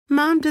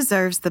Mom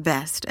deserves the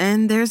best,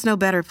 and there's no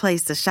better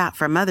place to shop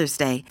for Mother's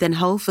Day than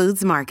Whole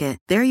Foods Market.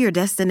 They're your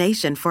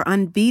destination for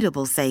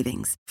unbeatable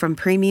savings, from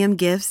premium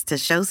gifts to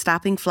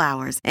show-stopping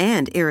flowers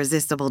and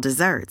irresistible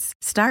desserts.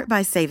 Start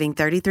by saving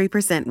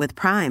 33% with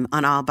Prime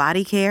on all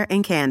body care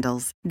and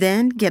candles.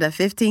 Then get a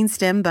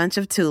 15-stem bunch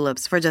of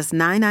tulips for just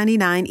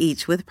 $9.99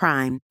 each with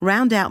Prime.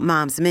 Round out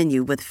Mom's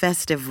menu with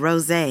festive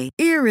rosé,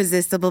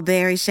 irresistible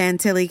berry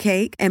chantilly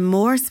cake, and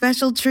more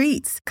special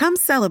treats. Come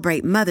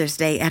celebrate Mother's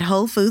Day at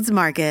Whole Foods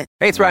Market.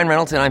 Hey, it's Ryan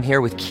Reynolds, and I'm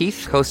here with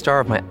Keith, co-star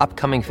of my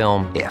upcoming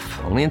film, If,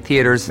 only in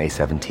theaters May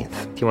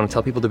 17th. Do you want to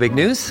tell people the big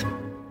news?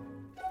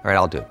 All right,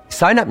 I'll do it.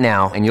 Sign up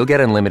now and you'll get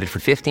unlimited for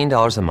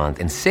 $15 a month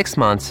and 6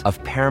 months of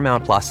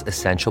Paramount Plus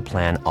Essential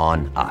Plan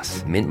on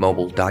us.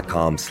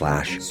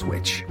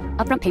 MintMobile.com/switch.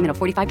 Upfront payment of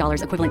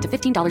 $45 equivalent to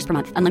 $15 per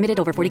month. Unlimited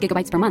over 40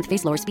 gigabytes per month.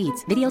 Face lower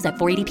speeds. Videos at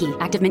 480p.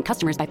 Active Mint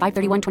customers by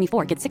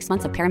 531.24 get 6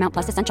 months of Paramount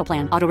Plus Essential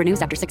Plan. Auto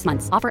renews after 6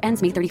 months. Offer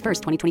ends May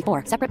 31st,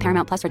 2024. Separate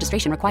Paramount Plus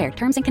registration required.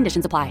 Terms and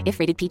conditions apply if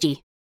rated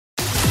PG.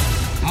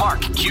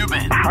 Mark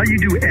Cuban. How you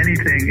do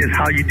anything is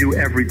how you do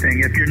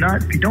everything. If you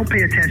don't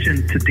pay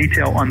attention to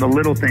detail on the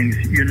little things,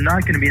 you're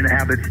not going to be in the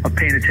habit of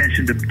paying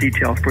attention to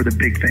detail for the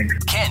big things.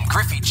 Ken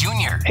Griffey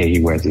Jr. Hey, he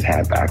wears his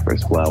hat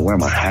backwards. Well, I wear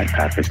my hat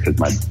backwards because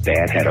my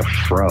dad had a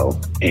fro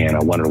and I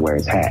wanted to wear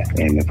his hat.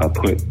 And if I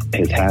put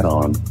his hat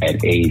on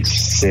at age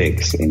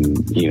 6 and,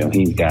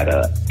 he's got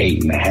a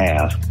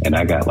 8.5 and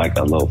I got like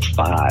a low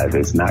 5,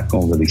 it's not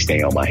going to really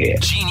stay on my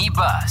head. Jeannie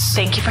Buss.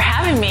 Thank you for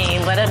having me.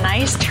 What a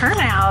nice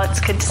turnout. It's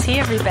good to see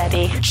everybody.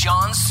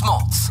 John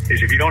Smoltz.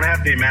 Is if you don't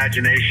have the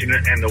imagination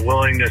and the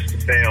willingness to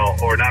fail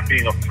or not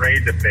being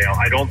afraid to fail,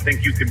 I don't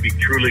think you can be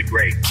truly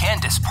great.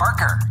 Candace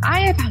Parker. I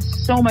have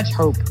so much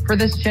hope for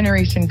this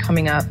generation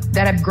coming up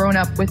that have grown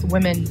up with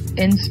women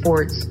in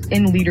sports,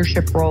 in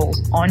leadership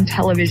roles, on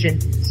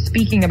television,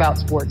 speaking about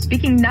sports,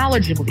 speaking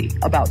knowledgeably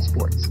about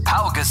sports.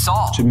 Pau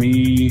Gasol. To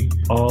me,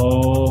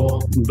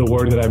 all the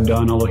work that I've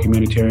done, all the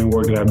humanitarian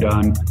work that I've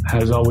done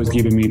has always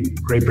given me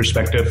great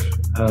perspective,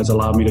 has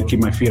allowed me to keep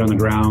my feet on the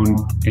ground,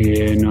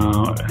 and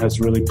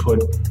has really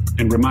put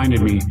and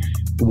reminded me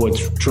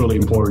what's truly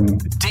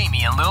important.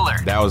 Damian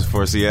Lillard. That was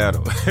for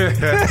Seattle.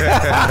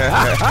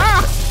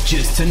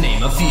 Just to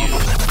name a few.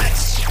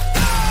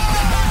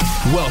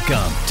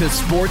 Welcome to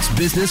Sports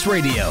Business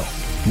Radio.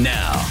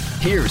 Now,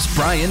 here's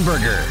Brian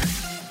Berger.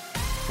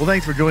 Well,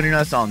 thanks for joining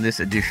us on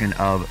this edition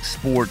of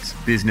Sports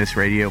Business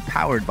Radio,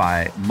 powered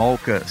by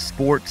Malka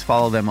Sports.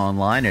 Follow them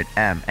online at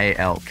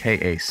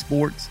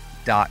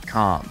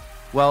malkasports.com.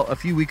 Well, a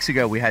few weeks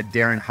ago, we had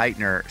Darren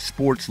Heitner,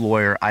 sports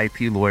lawyer,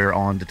 IP lawyer,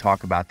 on to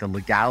talk about the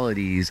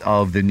legalities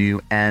of the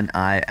new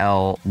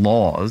NIL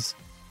laws.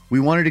 We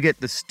wanted to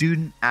get the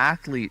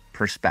student-athlete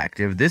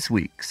perspective this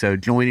week. So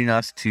joining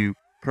us to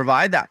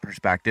provide that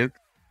perspective,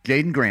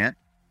 Jaden Grant,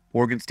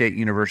 Oregon State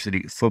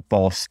University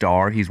football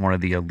star. He's one of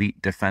the elite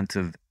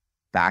defensive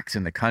backs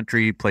in the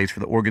country. He plays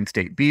for the Oregon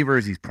State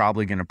Beavers. He's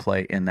probably going to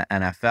play in the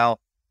NFL.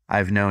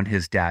 I've known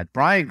his dad,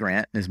 Brian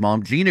Grant, and his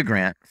mom, Gina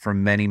Grant, for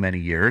many, many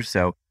years.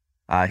 So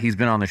he's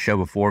been on the show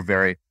before,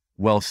 very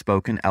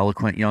well-spoken,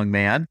 eloquent young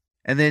man.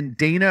 And then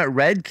Dana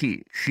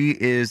Redkey, she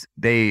is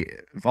the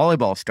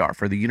volleyball star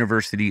for the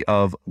University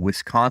of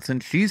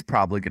Wisconsin. She's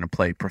probably going to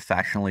play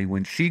professionally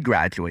when she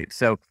graduates.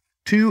 So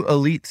 2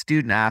 elite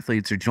student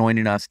athletes are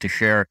joining us to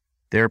share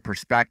their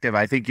perspective.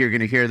 I think you're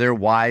going to hear they're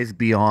wise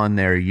beyond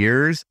their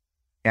years.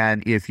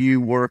 And if you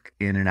work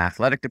in an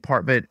athletic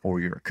department or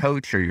you're a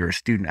coach or you're a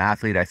student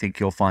athlete, I think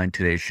you'll find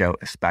today's show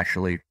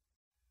especially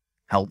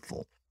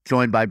helpful.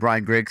 Joined by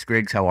Brian Griggs.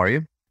 Griggs, how are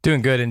you?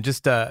 Doing good. And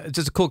just a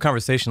cool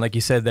conversation. Like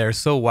you said, they're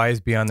so wise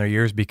beyond their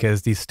years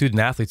because these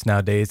student athletes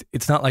nowadays,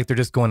 it's not like they're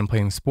just going and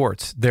playing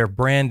sports. They're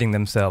branding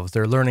themselves.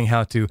 They're learning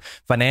how to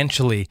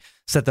financially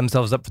set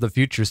themselves up for the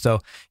future.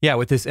 So yeah,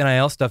 with this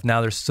NIL stuff now,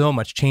 there's so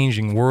much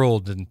changing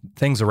world and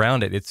things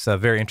around it. It's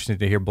very interesting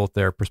to hear both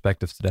their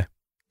perspectives today.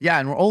 Yeah,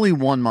 and we're only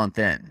 1 month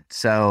in.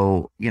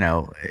 So,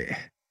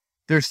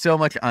 there's so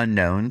much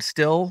unknown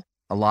still.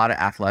 A lot of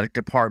athletic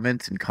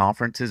departments and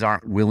conferences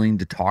aren't willing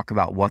to talk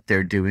about what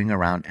they're doing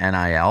around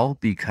NIL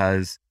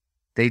because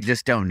they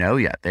just don't know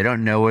yet. They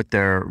don't know what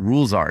their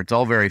rules are. It's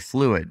all very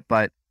fluid.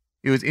 But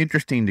it was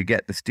interesting to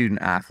get the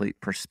student-athlete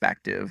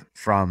perspective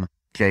from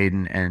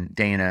Jaden and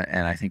Dana,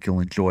 and I think you'll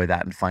enjoy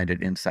that and find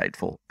it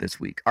insightful this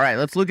week. All right,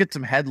 let's look at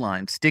some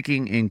headlines.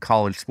 Sticking in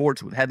college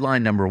sports with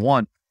headline number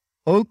 1,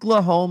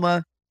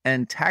 Oklahoma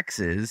and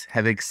Texas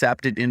have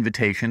accepted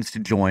invitations to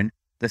join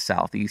the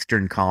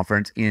Southeastern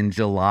Conference in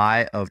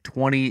July of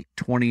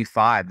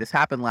 2025. This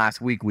happened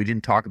last week. We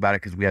didn't talk about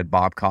it because we had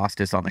Bob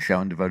Costas on the show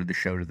and devoted the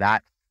show to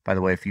that. By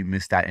the way, if you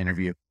missed that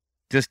interview,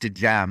 just a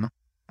gem.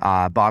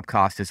 Bob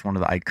Costas, one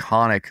of the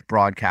iconic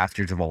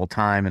broadcasters of all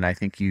time, and I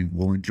think you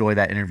will enjoy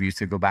that interview.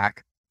 So go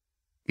back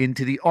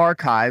into the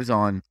archives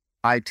on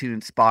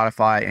iTunes,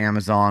 Spotify,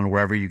 Amazon,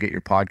 wherever you get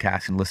your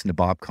podcast, and listen to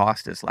Bob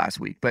Costas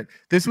last week. But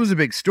this was a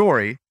big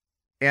story,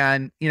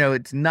 and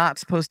it's not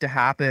supposed to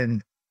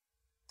happen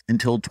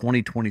until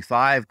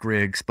 2025,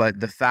 Griggs, but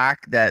the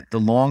fact that the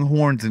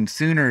Longhorns and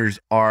Sooners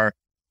are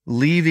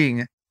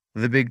leaving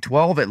the Big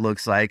 12, it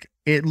looks like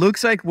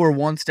we're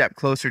one step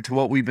closer to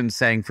what we've been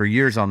saying for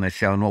years on this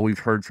show and what we've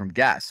heard from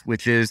guests,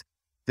 which is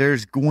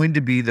there's going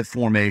to be the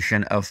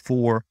formation of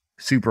 4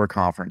 super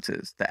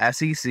conferences: the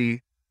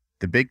SEC,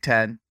 the Big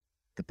 10,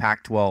 the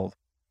Pac-12,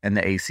 and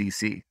the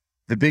ACC.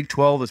 The Big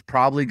 12 is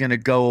probably going to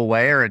go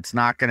away, or it's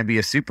not going to be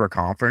a super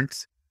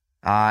conference.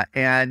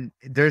 And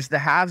there's the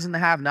haves and the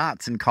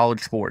have-nots in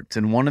college sports.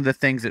 And one of the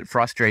things that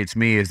frustrates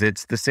me is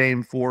it's the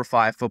same 4 or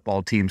 5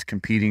 football teams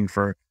competing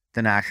for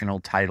the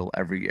national title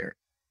every year.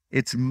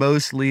 It's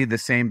mostly the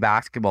same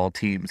basketball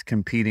teams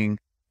competing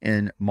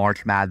in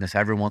March Madness.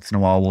 Every once in a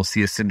while, we'll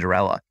see a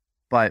Cinderella.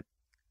 But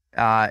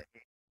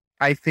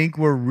I think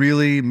we're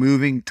really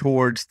moving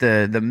towards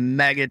the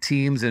mega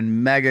teams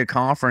and mega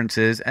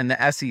conferences, and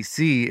the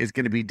SEC is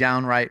going to be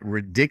downright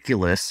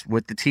ridiculous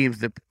with the teams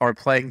that are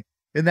playing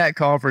in that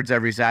conference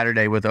every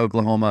Saturday with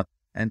Oklahoma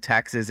and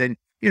Texas. And,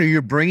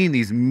 you're bringing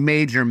these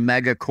major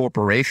mega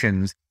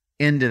corporations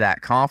into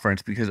that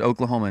conference because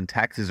Oklahoma and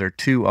Texas are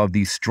 2 of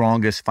the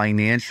strongest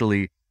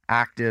financially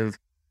active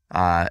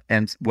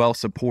and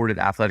well-supported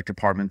athletic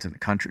departments in the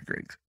country,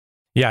 Griggs.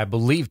 Yeah, I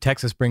believe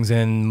Texas brings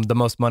in the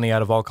most money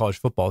out of all college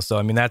football. So,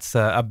 I mean, that's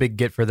a big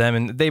get for them.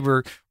 And they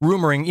were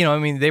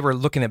rumoring, they were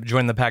looking at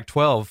joining the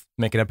Pac-12,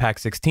 making a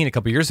Pac-16 a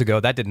couple years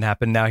ago. That didn't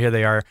happen. Now here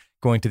they are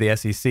going to the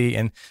SEC.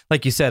 And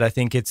like you said, I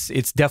think it's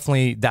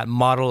definitely that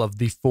model of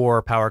the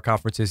 4 power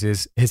conferences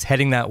is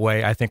heading that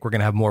way. I think we're going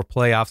to have more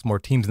playoffs, more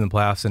teams in the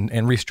playoffs, and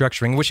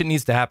restructuring, which it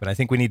needs to happen. I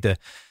think we need to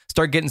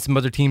start getting some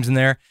other teams in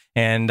there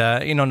and,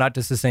 not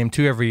just the same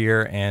 2 every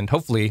year. And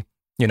hopefully,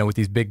 with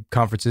these big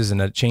conferences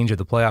and a change of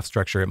the playoff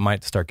structure, it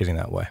might start getting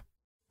that way.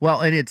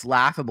 Well, and it's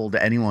laughable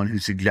to anyone who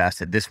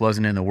suggests that this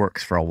wasn't in the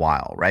works for a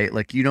while, right?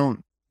 Like, you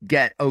don't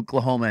get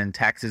Oklahoma and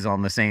Texas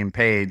on the same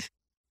page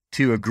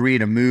to agree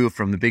to move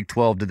from the Big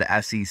 12 to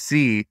the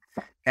SEC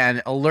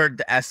and alert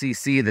the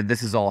SEC that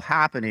this is all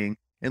happening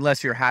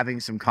unless you're having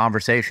some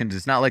conversations.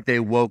 It's not like they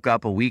woke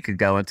up a week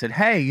ago and said,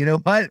 hey, you know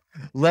what?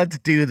 Let's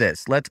do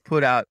this. Let's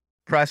put out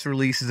press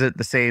releases at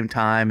the same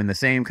time and the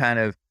same kind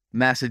of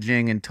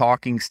messaging and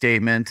talking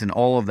statements and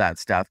all of that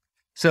stuff.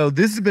 So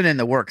this has been in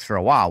the works for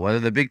a while.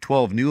 Whether the Big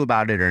 12 knew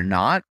about it or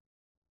not,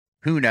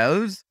 who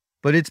knows?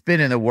 But it's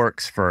been in the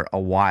works for a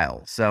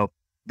while. So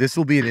this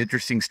will be an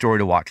interesting story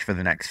to watch for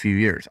the next few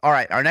years. All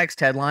right, our next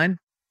headline: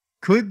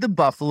 could the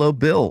Buffalo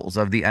Bills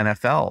of the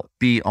NFL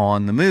be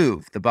on the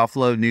move? The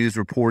Buffalo News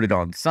reported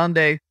on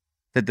Sunday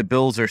that the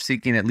Bills are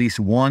seeking at least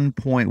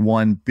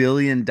 $1.1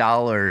 billion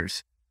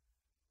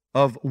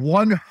of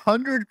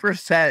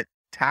 100%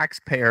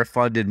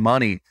 taxpayer-funded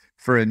money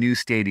for a new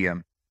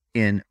stadium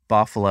in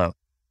Buffalo.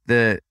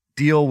 The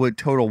deal would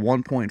total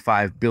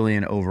 $1.5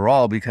 billion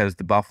overall because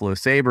the Buffalo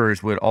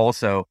Sabres would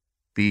also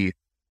be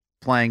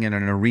playing in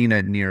an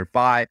arena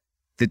nearby.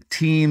 The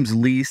team's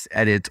lease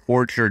at its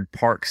Orchard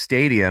Park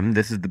Stadium,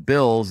 this is the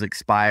Bills,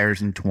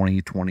 expires in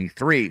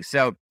 2023.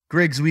 So,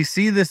 Griggs, we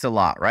see this a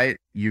lot, right?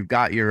 You've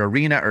got your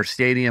arena or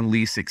stadium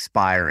lease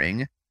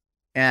expiring,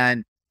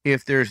 and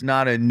if there's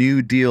not a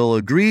new deal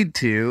agreed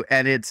to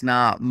and it's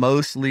not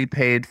mostly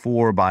paid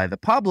for by the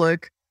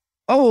public,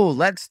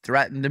 let's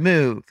threaten to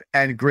move.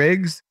 And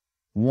Griggs,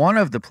 one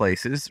of the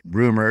places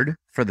rumored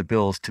for the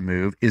Bills to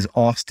move is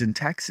Austin,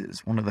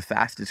 Texas, one of the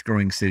fastest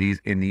growing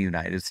cities in the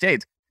United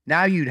States.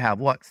 Now you'd have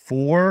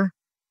 4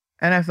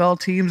 NFL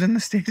teams in the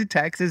state of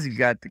Texas? You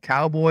got the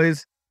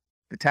Cowboys,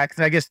 the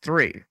Texans, I guess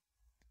 3,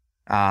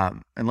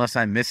 unless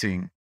I'm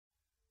missing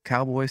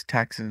Cowboys,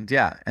 Texans.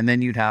 Yeah. And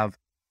then you'd have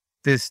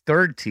this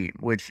third team,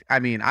 which, I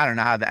mean, I don't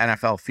know how the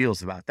NFL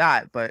feels about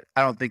that, but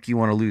I don't think you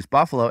want to lose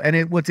Buffalo.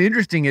 And what's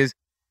interesting is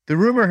the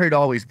rumor had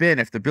always been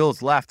if the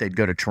Bills left, they'd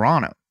go to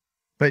Toronto.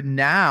 But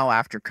now,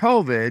 after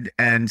COVID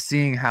and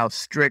seeing how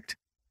strict,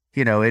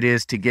 it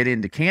is to get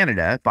into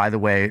Canada, by the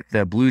way,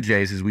 the Blue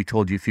Jays, as we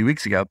told you a few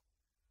weeks ago,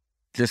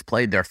 just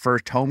played their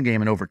first home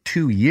game in over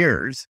 2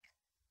 years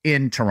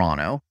in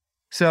Toronto.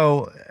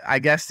 So I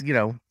guess,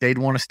 they'd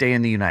want to stay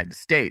in the United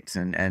States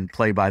and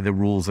play by the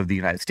rules of the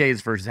United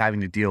States versus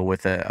having to deal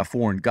with a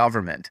foreign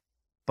government.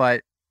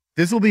 But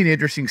this will be an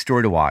interesting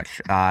story to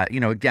watch.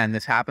 Again,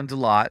 this happens a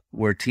lot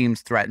where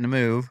teams threaten to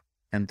move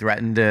and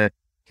threaten to,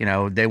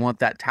 they want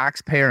that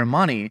taxpayer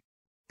money.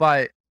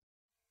 But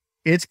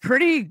it's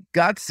pretty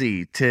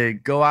gutsy to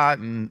go out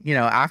and,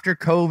 after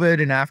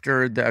COVID and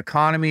after the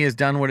economy has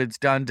done what it's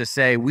done, to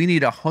say we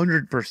need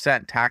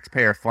 100%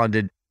 taxpayer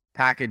funded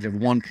package of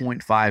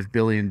 $1.5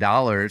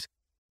 billion.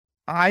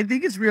 I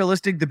think it's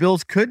realistic the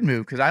Bills could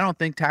move because I don't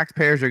think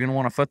taxpayers are going to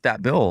want to foot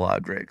that bill,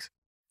 Griggs.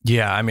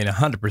 Yeah, I mean,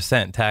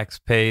 100% tax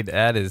paid.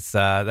 That's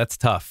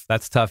tough.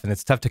 That's tough, and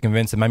it's tough to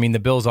convince them. I mean, the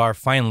Bills are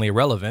finally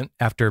relevant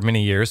after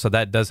many years, so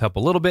that does help a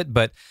little bit,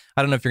 but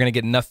I don't know if you're going to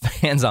get enough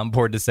fans on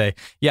board to say,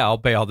 yeah, I'll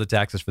pay all the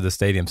taxes for the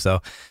stadium.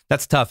 So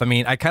that's tough. I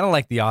mean, I kind of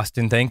like the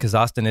Austin thing because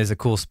Austin is a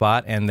cool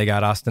spot, and they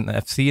got Austin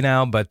FC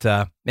now, but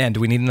man, do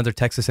we need another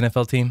Texas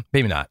NFL team?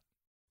 Maybe not.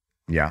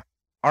 Yeah.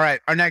 All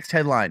right, our next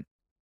headline.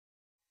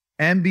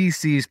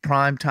 NBC's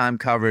primetime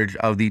coverage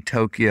of the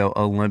Tokyo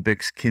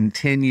Olympics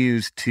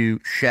continues to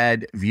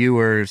shed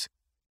viewers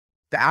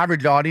The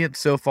average audience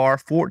so far,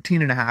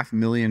 14.5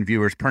 million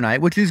viewers per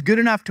night, which is good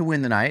enough to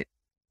win the night,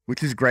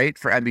 which is great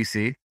for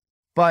NBC.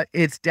 But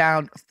it's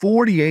down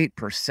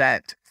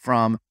 48%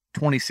 from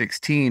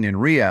 2016 in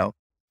Rio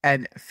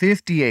and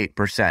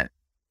 58%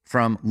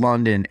 from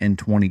London in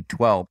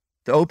 2012.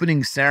 The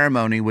opening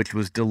ceremony, which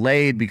was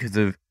delayed because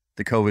of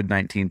the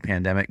COVID-19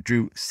 pandemic,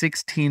 drew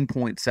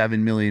 16.7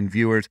 million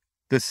viewers,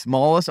 the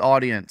smallest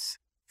audience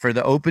for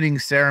the opening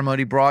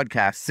ceremony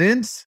broadcast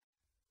since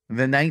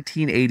the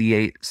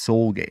 1988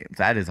 Seoul Games.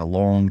 That is a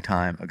long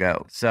time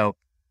ago. So,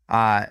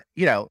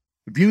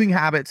 viewing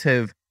habits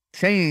have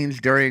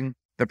changed during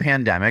the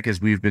pandemic,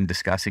 as we've been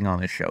discussing on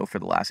this show for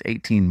the last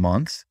 18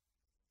 months.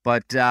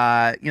 But,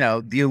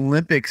 the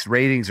Olympics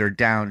ratings are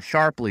down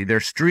sharply. Their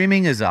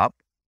streaming is up,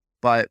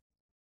 but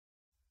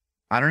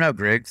I don't know,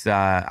 Griggs.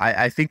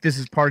 I think this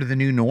is part of the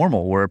new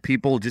normal where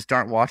people just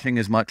aren't watching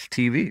as much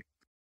TV.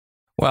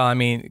 Well, I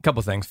mean, a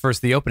couple things.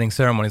 First, the opening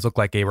ceremonies looked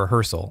like a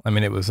rehearsal. I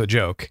mean, it was a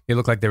joke. It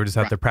looked like they were just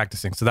out there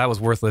practicing. So that was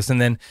worthless.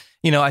 And then,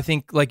 I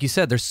think, like you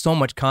said, there's so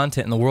much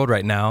content in the world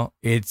right now.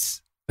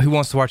 It's who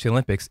wants to watch the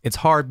Olympics? It's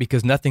hard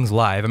because nothing's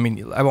live. I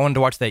mean, I wanted to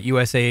watch that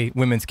USA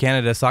Women's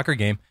Canada soccer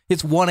game.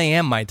 It's 1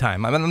 a.m. my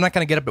time. I'm not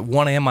going to get up at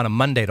 1 a.m. on a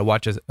Monday to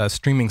watch a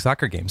streaming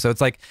soccer game. So it's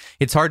like,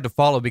 it's hard to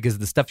follow because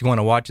the stuff you want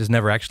to watch is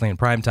never actually in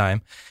prime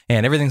time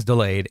and everything's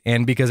delayed.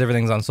 And because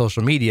everything's on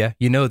social media,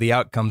 the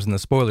outcomes and the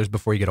spoilers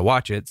before you get to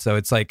watch it. So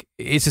it's like,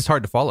 it's just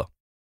hard to follow.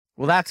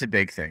 Well, that's a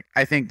big thing.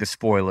 I think the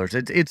spoilers,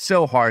 it's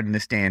so hard in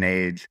this day and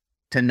age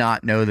to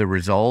not know the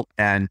result.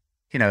 And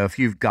if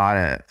you've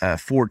got a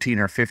 14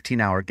 or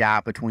 15 hour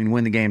gap between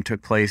when the game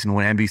took place and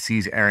when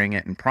NBC's airing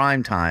it in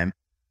prime time,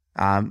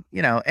 and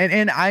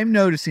I'm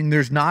noticing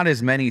there's not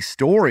as many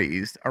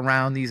stories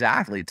around these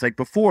athletes. Like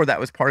before, that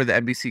was part of the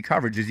NBC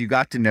coverage, is you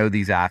got to know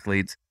these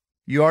athletes.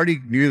 You already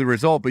knew the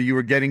result, but you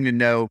were getting to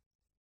know,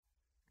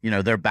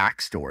 their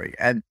backstory.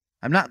 And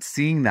I'm not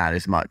seeing that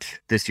as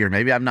much this year.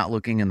 Maybe I'm not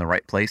looking in the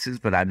right places,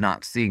 but I'm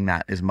not seeing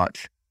that as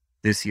much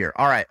this year.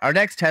 All right, our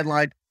next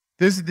headline.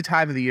 This is the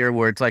time of the year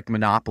where it's like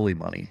monopoly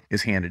money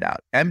is handed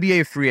out.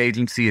 NBA free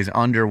agency is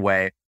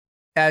underway.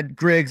 And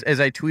Griggs, as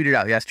I tweeted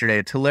out yesterday,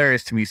 it's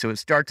hilarious to me. So it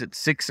starts at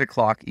 6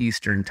 o'clock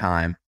Eastern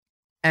time.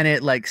 And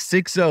at like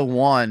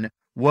 6:01,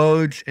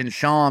 Woj and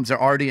Shams are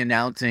already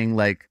announcing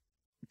like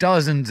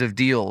dozens of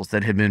deals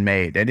that have been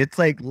made. And it's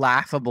like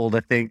laughable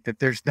to think that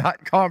there's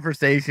not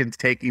conversations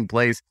taking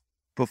place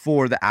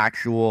before the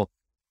actual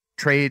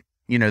trade,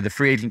 the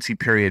free agency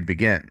period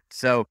begins.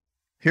 So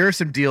here are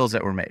some deals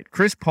that were made.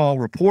 Chris Paul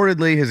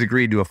reportedly has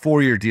agreed to a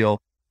 4-year deal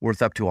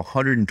worth up to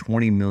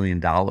 $120 million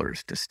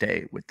to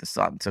stay with the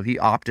Suns. So he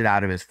opted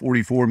out of his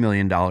 $44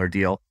 million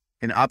deal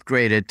and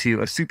upgraded to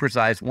a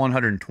supersized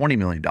 $120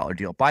 million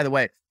deal. By the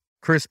way,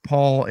 Chris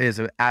Paul is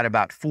at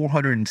about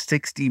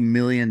 $460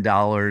 million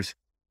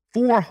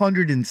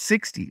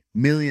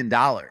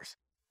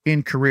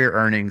in career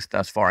earnings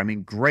thus far. I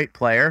mean, great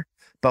player,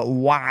 but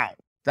wow,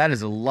 that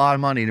is a lot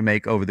of money to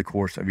make over the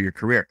course of your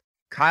career.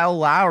 Kyle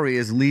Lowry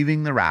is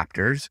leaving the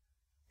Raptors,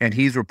 and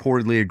he's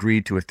reportedly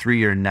agreed to a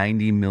 3-year,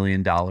 $90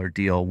 million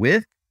deal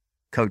with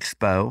Coach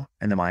Spo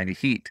and the Miami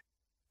Heat.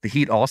 The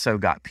Heat also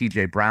got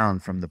PJ Brown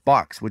from the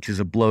Bucks, which is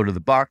a blow to the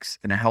Bucks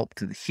and a help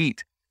to the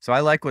Heat. So I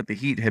like what the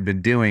Heat have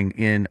been doing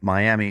in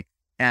Miami,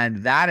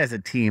 and that is a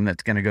team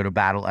that's going to go to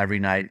battle every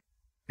night,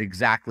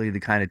 exactly the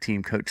kind of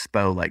team Coach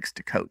Spo likes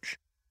to coach.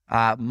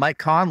 Mike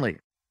Conley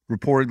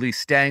reportedly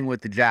staying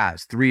with the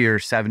Jazz, 3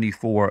 years,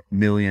 $74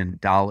 million.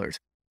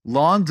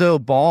 Lonzo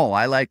Ball,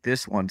 I like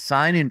this one.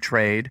 Sign and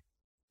trade.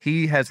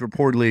 He has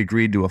reportedly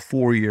agreed to a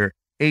 4-year,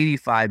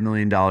 $85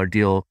 million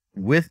deal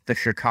with the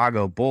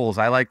Chicago Bulls.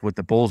 I like what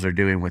the Bulls are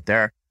doing with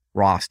their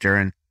roster,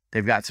 and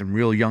they've got some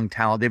real young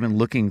talent. They've been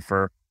looking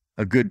for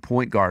a good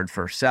point guard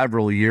for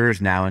several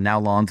years now, and now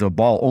Lonzo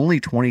Ball, only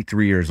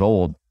 23 years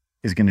old,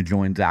 is going to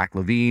join Zach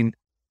LaVine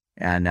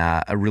and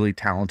a really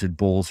talented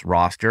Bulls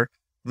roster.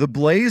 The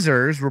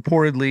Blazers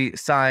reportedly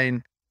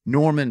signed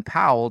Norman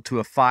Powell to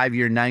a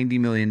 5-year, $90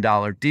 million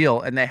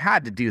deal, and they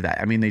had to do that.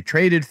 I mean, they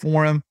traded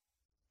for him,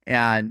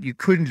 and you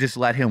couldn't just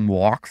let him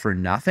walk for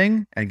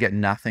nothing and get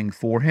nothing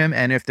for him.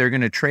 And if they're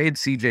going to trade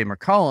CJ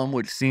McCollum,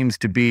 which seems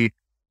to be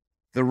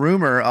the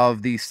rumor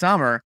of the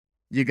summer,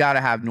 you got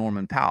to have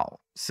Norman Powell.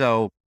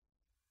 So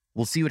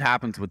we'll see what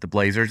happens with the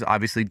Blazers.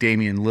 Obviously,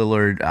 Damian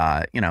Lillard,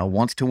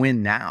 wants to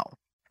win now.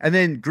 And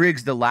then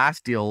Griggs, the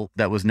last deal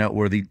that was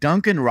noteworthy,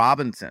 Duncan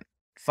Robinson,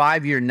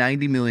 5-year,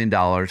 $90 million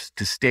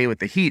to stay with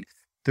the Heat.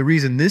 The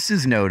reason this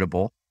is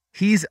notable,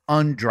 he's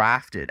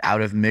undrafted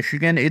out of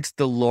Michigan. It's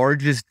the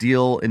largest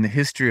deal in the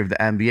history of the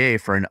NBA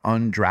for an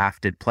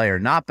undrafted player.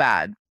 Not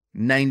bad.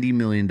 $90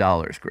 million,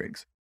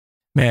 Griggs.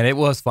 Man, it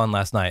was fun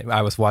last night.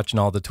 I was watching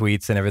all the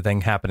tweets and everything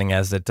happening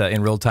as it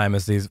in real time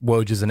as these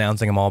Woj is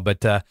announcing them all.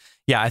 But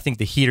I think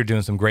the Heat are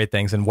doing some great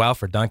things. And wow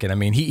for Duncan. I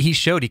mean, he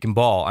showed he can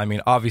ball. I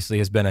mean, obviously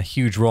has been a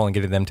huge role in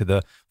getting them to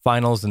the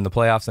finals and the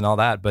playoffs and all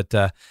that. But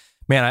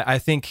man, I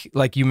think,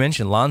 like you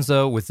mentioned,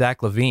 Lonzo with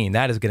Zach LaVine,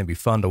 that is going to be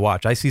fun to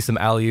watch. I see some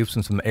alley-oops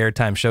and some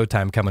airtime,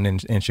 showtime coming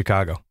in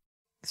Chicago.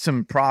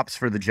 some props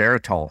for the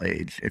Geritol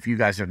age. If you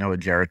guys don't know what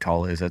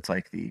Geritol is, it's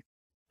like the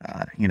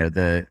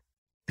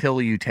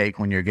pill you take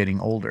when you're getting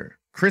older.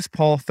 Chris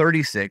Paul,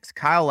 36,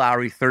 Kyle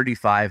Lowry,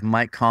 35,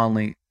 Mike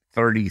Conley,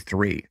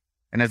 33.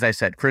 And as I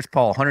said, Chris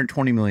Paul,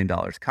 $120 million,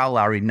 Kyle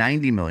Lowry,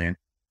 $90 million,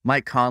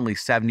 Mike Conley,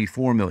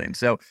 $74 million.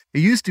 So it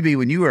used to be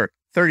when you were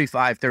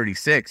 35,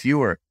 36, you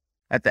were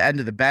at the end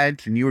of the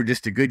bench and you were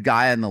just a good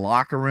guy in the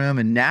locker room.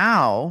 And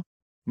now,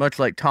 much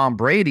like Tom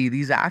Brady,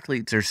 these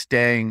athletes are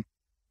staying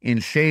in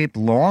shape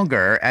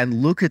longer,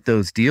 and look at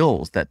those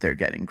deals that they're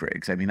getting,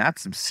 Griggs. I mean,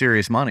 that's some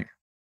serious money.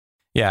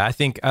 Yeah, I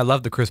think I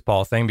love the Chris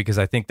Paul thing because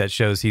I think that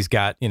shows he's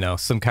got,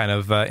 some kind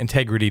of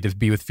integrity to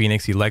be with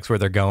Phoenix. He likes where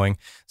they're going.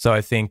 So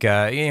I think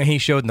he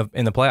showed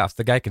in the playoffs,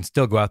 the guy can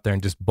still go out there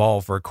and just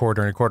ball for a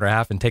quarter and a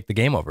half and take the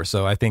game over.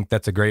 So I think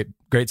that's a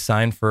great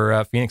sign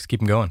for Phoenix.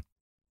 Keep him going.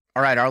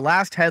 All right, our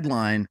last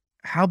headline.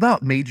 How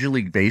about Major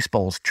League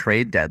Baseball's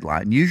trade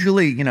deadline?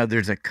 Usually,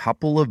 there's a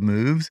couple of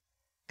moves.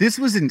 This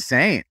was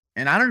insane.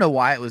 And I don't know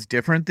why it was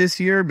different this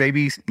year.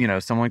 Maybe,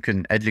 someone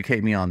can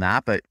educate me on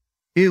that, but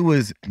it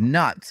was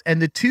nuts.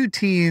 And the two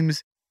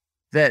teams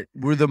that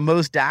were the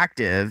most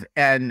active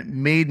and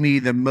made me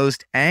the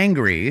most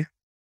angry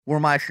were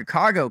my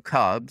Chicago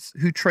Cubs,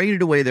 who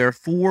traded away their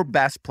four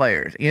best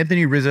players: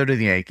 Anthony Rizzo to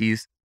the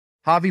Yankees,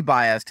 Javi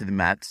Baez to the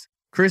Mets,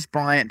 Chris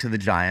Bryant to the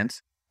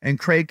Giants, and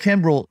Craig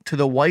Kimbrell to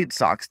the White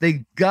Sox.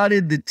 They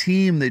gutted the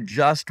team that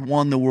just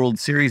won the World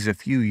Series a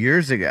few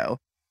years ago.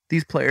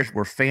 These players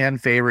were fan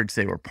favorites.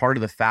 They were part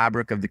of the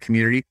fabric of the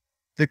community.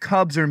 The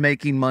Cubs are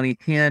making money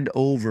hand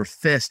over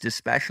fist,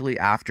 especially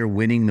after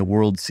winning the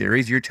World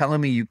Series. You're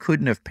telling me you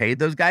couldn't have paid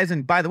those guys?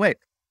 And by the way,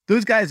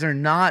 those guys are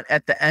not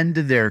at the end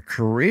of their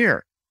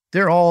career.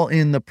 They're all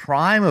in the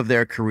prime of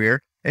their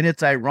career. And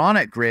it's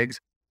ironic, Griggs,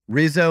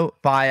 Rizzo,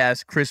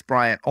 Baez, Chris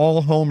Bryant,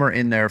 all homer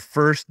in their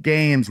first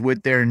games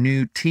with their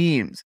new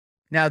teams.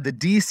 Now, the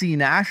DC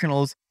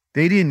Nationals,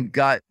 they didn't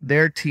gut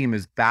their team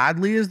as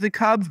badly as the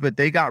Cubs, but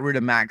they got rid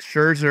of Max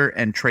Scherzer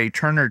and Trey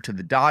Turner to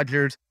the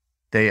Dodgers.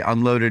 They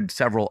unloaded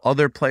several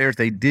other players.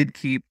 They did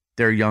keep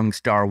their young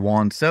star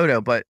Juan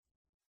Soto, but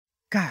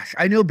gosh,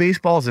 I know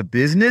baseball is a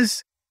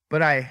business,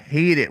 but I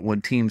hate it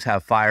when teams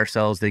have fire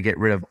sales. They get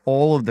rid of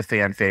all of the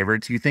fan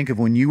favorites. You think of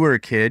when you were a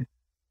kid,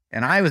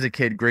 and I was a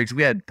kid, Griggs,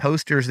 we had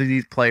posters of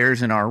these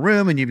players in our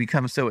room, and you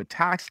become so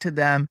attached to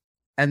them.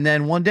 And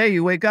then one day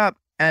you wake up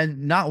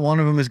and not one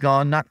of them is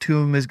gone, not two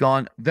of them is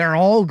gone. They're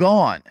all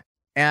gone.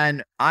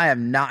 And I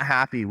am not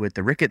happy with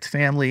the Ricketts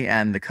family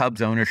and the Cubs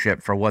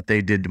ownership for what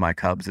they did to my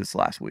Cubs this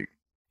last week.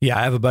 Yeah,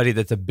 I have a buddy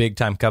that's a big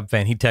time Cub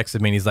fan. He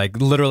texted me and he's like,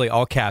 literally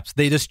all caps,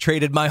 they just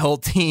traded my whole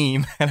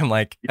team. And I'm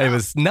like, It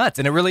was nuts.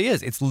 And it really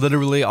is. It's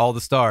literally all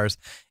the stars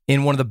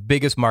in one of the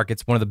biggest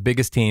markets, one of the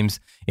biggest teams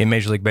in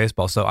Major League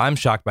Baseball. So I'm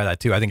shocked by that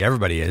too. I think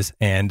everybody is.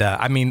 And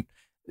I mean,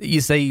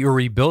 you say you're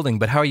rebuilding,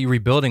 but how are you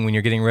rebuilding when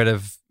you're getting rid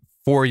of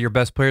four of your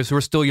best players who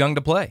are still young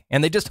to play?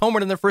 And they just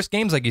homered in their first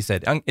games, like you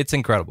said. It's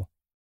incredible.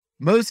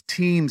 Most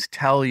teams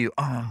tell you,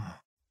 I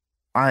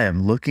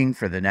am looking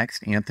for the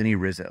next Anthony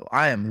Rizzo.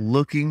 I am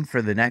looking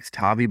for the next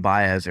Javi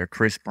Baez or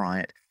Chris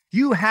Bryant.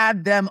 You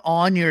had them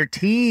on your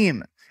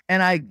team.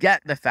 And I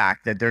get the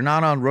fact that they're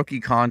not on rookie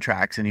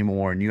contracts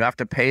anymore and you have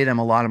to pay them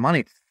a lot of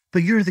money.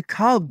 But you're the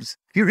Cubs.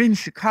 You're in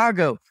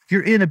Chicago.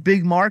 You're in a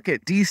big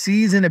market.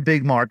 DC's in a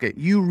big market.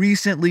 You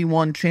recently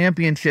won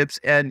championships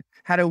and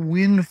had a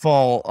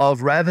windfall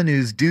of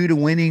revenues due to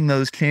winning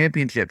those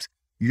championships.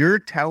 You're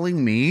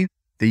telling me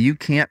that you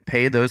can't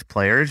pay those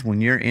players when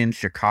you're in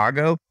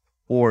Chicago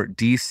or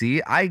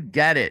DC? I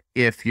get it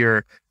if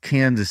you're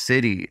Kansas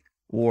City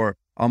or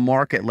a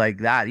market like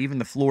that. Even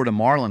the Florida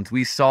Marlins,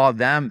 we saw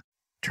them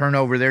turn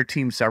over their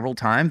team several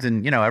times,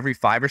 and every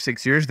 5 or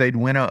 6 years they'd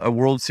win a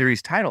World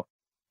Series title.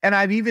 And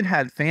I've even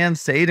had fans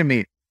say to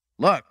me,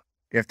 look,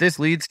 if this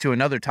leads to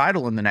another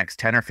title in the next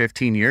 10 or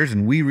 15 years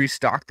and we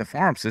restock the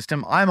farm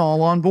system, I'm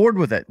all on board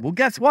with it. Well,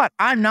 guess what?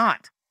 I'm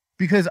not,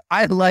 because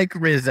I like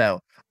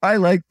Rizzo. I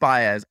like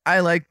Baez. I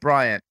like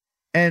Bryant.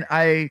 And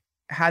I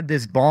had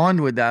this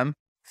bond with them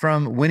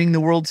from winning the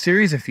World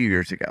Series a few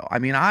years ago. I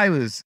mean, I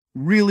was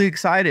really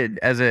excited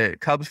as a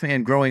Cubs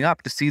fan growing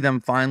up to see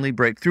them finally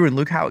break through, and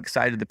look how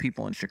excited the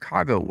people in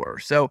Chicago were.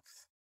 So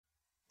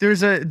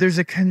there's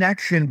a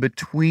connection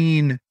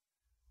between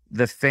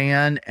the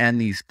fan and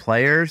these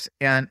players.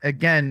 And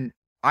again,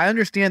 I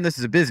understand this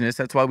is a business.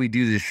 That's why we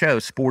do this show,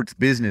 Sports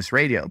Business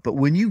Radio. But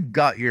when you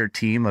gut your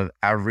team of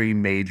every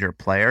major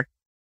player,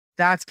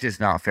 that's just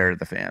not fair to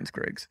the fans,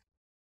 Griggs.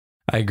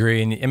 I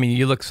agree. And I mean,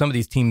 you look, some of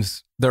these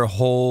teams, their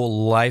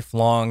whole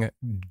lifelong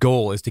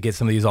goal is to get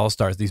some of these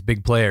all-stars, these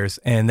big players.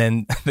 And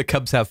then the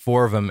Cubs have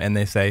four of them and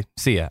they say,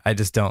 see ya. It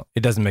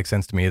doesn't make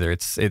sense to me either.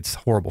 It's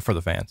horrible for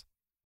the fans.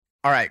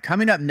 All right,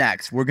 coming up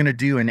next, we're going to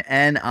do an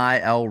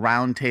NIL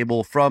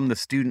roundtable from the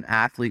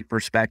student-athlete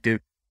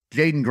perspective.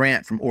 Jaden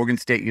Grant from Oregon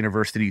State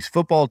University's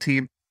football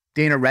team,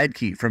 Dana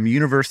Redkey from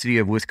University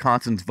of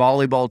Wisconsin's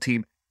volleyball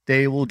team.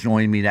 They will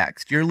join me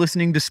next. You're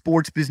listening to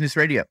Sports Business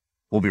Radio.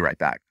 We'll be right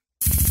back.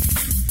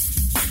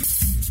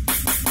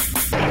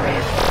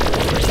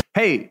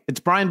 Hey, it's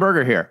Brian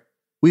Berger here.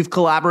 We've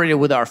collaborated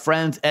with our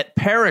friends at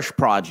Parish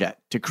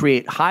Project to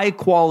create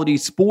high-quality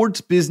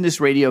sports business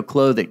radio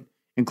clothing,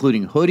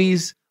 including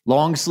hoodies,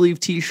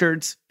 long-sleeve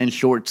t-shirts, and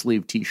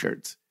short-sleeve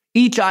t-shirts.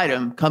 Each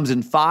item comes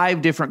in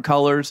 5 different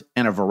colors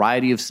and a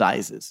variety of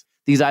sizes.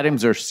 These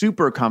items are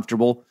super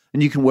comfortable,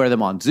 and you can wear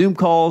them on Zoom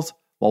calls,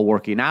 while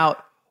working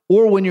out,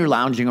 or when you're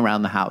lounging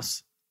around the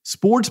house.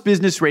 Sports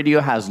Business Radio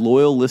has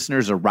loyal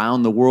listeners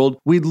around the world.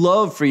 We'd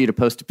love for you to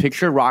post a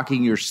picture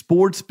rocking your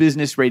Sports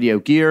Business Radio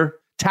gear.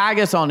 Tag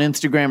us on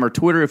Instagram or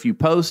Twitter if you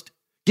post.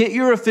 Get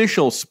your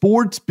official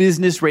Sports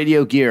Business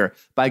Radio gear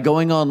by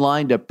going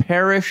online to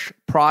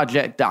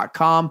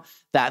parishproject.com.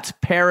 That's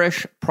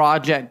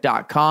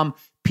parishproject.com,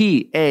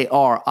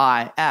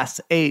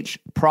 PARISH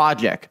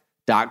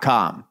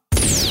project.com.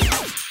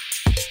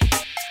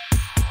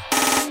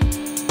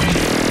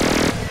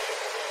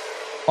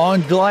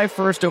 On July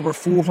 1st, over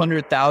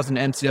 400,000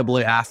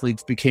 NCAA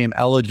athletes became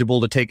eligible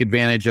to take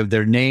advantage of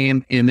their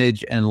name,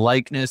 image, and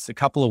likeness. A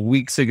couple of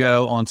weeks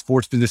ago on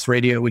Sports Business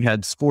Radio, we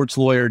had sports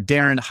lawyer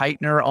Darren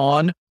Heitner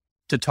on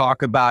to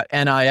talk about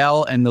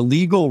NIL and the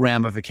legal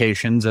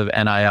ramifications of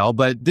NIL.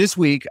 But this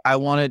week, I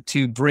wanted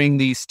to bring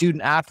the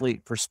student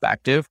athlete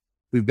perspective.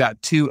 We've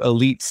got 2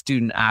 elite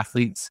student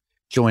athletes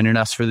joining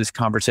us for this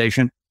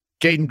conversation.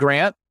 Jaden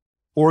Grant,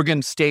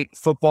 Oregon State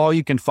football.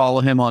 You can follow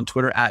him on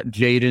Twitter at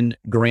Jaden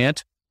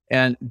Grant.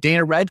 And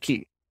Dana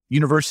Redke,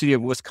 University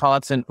of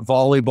Wisconsin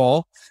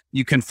volleyball.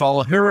 You can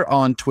follow her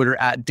on Twitter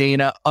at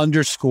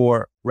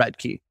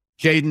Dana_Redke.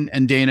 Jaden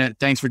and Dana,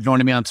 thanks for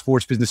joining me on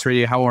Sports Business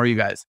Radio. How are you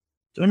guys?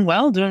 Doing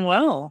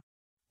well.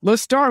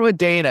 Let's start with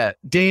Dana.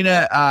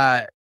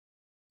 Dana,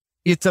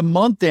 it's a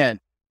month in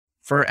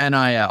for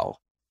NIL.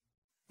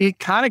 It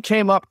kind of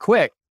came up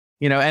quick.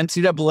 You know,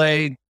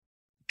 NCAA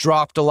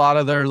dropped a lot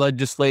of their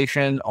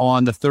legislation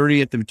on the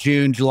 30th of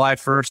June, July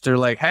 1st. They're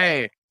like,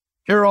 hey,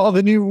 here are all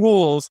the new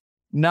rules.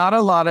 Not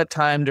a lot of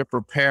time to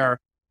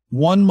prepare.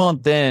 1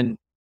 month in,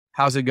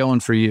 how's it going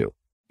for you?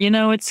 You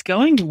know, it's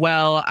going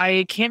well.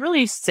 I can't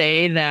really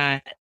say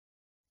that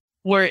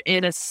we're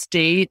in a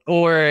state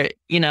or,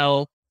 you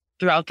know,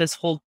 throughout this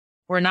whole,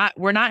 we're not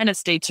in a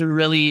state to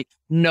really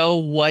know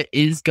what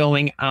is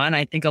going on.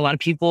 I think a lot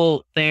of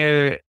people,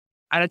 their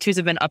attitudes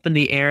have been up in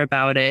the air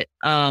about it.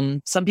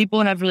 Some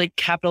people have really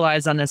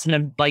capitalized on this and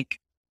have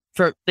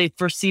they've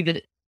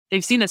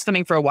seen this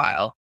coming for a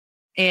while.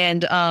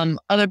 And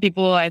other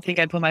people, I think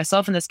I put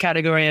myself in this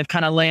category of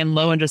kind of laying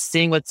low and just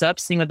seeing what's up,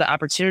 seeing what the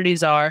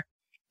opportunities are,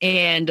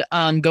 and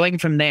going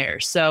from there.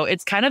 So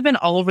it's kind of been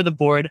all over the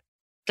board.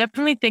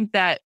 Definitely think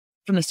that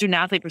from the student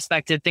athlete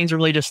perspective, things are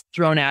really just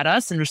thrown at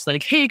us and just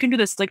like, hey, you can do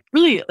this. Like,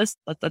 really, that's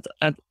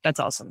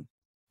awesome.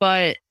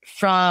 But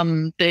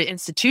from the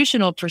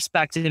institutional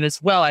perspective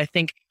as well, I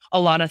think a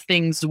lot of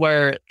things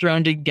were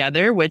thrown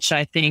together, which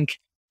I think,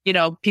 you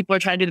know, people are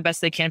trying to do the best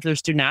they can for their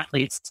student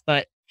athletes,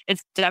 but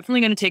it's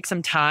definitely going to take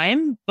some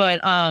time.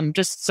 But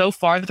just so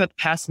far throughout the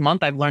past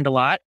month, I've learned a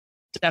lot.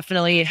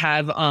 Definitely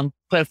have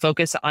put a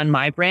focus on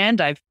my brand.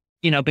 I've,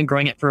 you know, been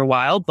growing it for a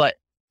while, but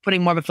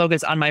putting more of a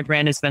focus on my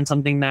brand has been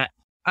something that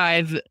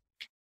I've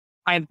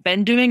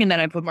been doing and that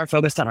I put more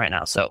focus on right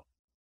now. So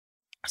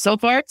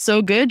far,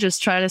 so good.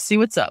 Just trying to see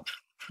what's up.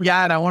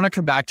 Yeah, and I want to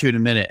come back to it in a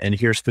minute and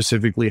hear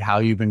specifically how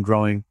you've been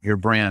growing your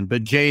brand.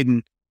 But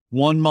Jaden,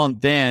 1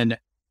 month in,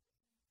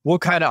 what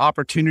kind of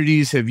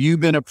opportunities have you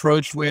been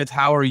approached with?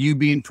 How are you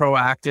being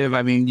proactive?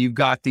 I mean, you've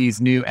got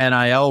these new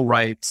NIL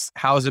rights.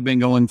 How's it been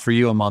going for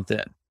you a month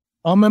in?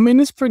 I mean,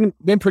 it's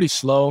been pretty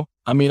slow.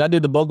 I mean, I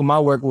did the bulk of my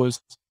work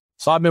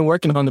so I've been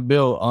working on the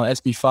bill on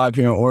SB5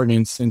 here in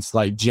Oregon since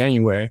like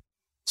January.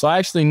 So I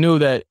actually knew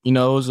that, you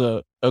know, it was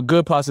a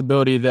good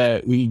possibility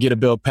that we could get a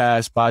bill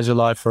passed by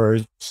July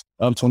 1st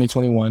of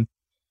 2021.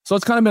 So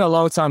it's kind of been a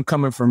long time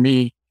coming for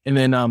me. And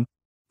then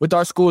with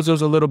our schools, it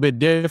was a little bit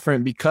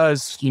different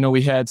because, you know,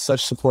 we had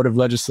such supportive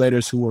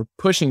legislators who were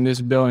pushing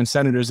this bill and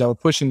senators that were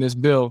pushing this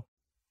bill.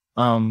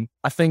 I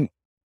think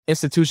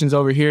institutions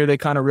over here, they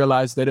kind of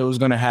realized that it was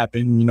going to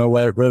happen, you know,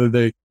 whether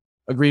they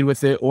agreed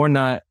with it or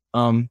not.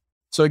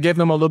 So it gave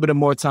them a little bit of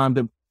more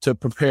time to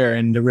prepare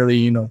and to really,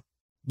 you know,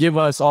 give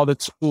us all the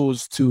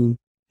tools to,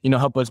 you know,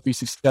 help us be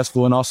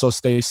successful and also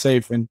stay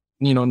safe and,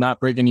 you know, not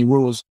break any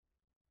rules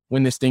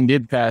when this thing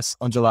did pass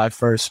on July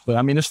 1st. But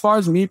I mean, as far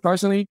as me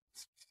personally,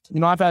 you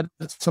know, I've had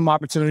some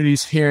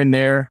opportunities here and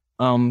there,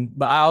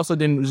 but I also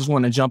didn't just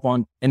want to jump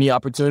on any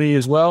opportunity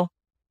as well,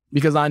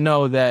 because I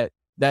know that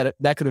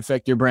could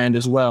affect your brand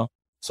as well.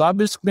 So I've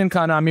just been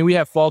we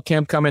have fall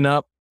camp coming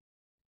up.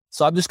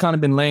 So I've just kind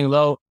of been laying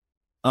low.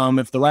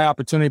 If the right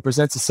opportunity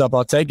presents itself,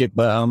 I'll take it.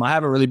 But I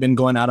haven't really been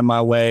going out of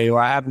my way,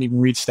 or I haven't even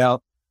reached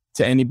out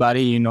to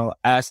anybody, you know,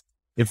 asked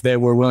if they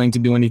were willing to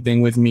do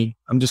anything with me.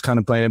 I'm just kind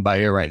of playing it by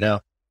ear right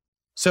now.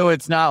 So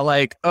it's not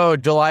like, oh,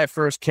 July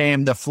 1st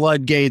came, the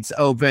floodgates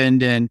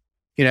opened, and,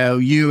 you know,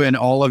 you and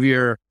all of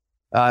your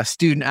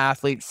student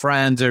athlete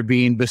friends are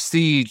being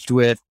besieged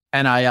with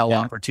NIL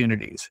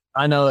opportunities.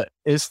 I know.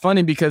 It's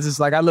funny because it's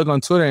like I look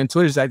on Twitter and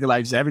Twitter's acting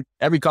like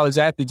every college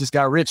athlete just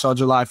got rich on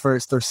July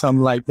 1st or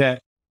something like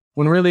that.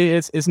 When really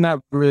it's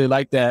not really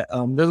like that.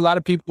 There's a lot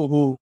of people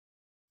who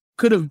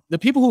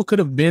people who could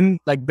have been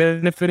like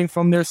benefiting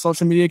from their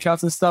social media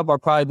accounts and stuff are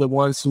probably the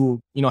ones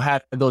who, you know,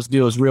 had those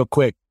deals real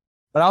quick.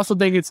 But I also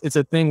think it's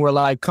a thing where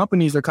like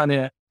companies are kind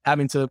of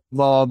having to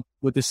evolve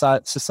with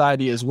the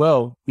society as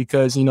well,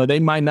 because, you know, they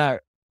might not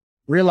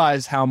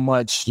realize how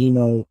much, you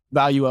know,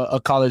 value a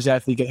college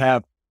athlete could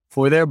have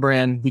for their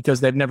brand because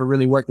they've never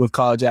really worked with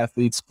college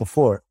athletes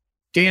before.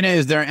 Dana,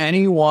 is there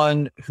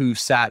anyone who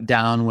sat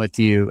down with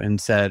you and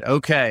said,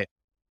 okay,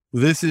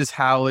 this is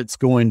how it's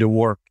going to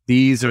work.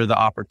 These are the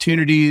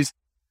opportunities.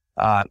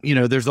 You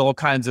know, there's all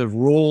kinds of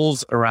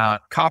rules around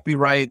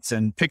copyrights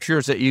and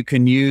pictures that you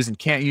can use and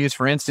can't use.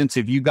 For instance,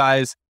 if you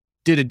guys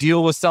did a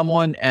deal with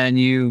someone and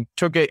you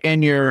took it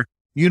in your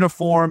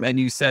uniform and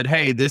you said,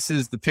 hey, this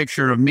is the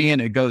picture of me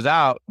and it goes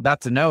out,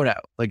 that's a no-no.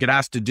 Like, it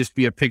has to just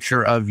be a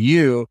picture of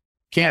you.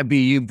 Can't be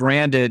you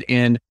branded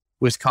in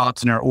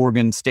Wisconsin or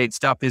Oregon State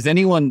stuff. Has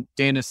anyone,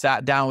 Dana,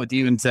 sat down with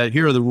you and said,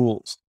 here are the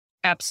rules?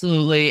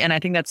 Absolutely. And I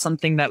think that's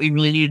something that we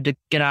really needed to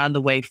get out of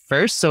the way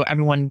first so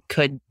everyone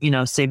could, you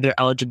know, save their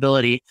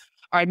eligibility.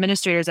 Our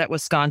administrators at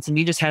Wisconsin,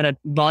 we just had a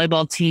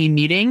volleyball team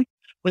meeting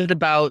with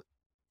about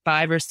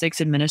 5 or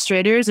 6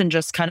 administrators and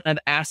just kind of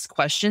asked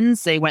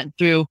questions. They went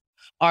through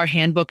our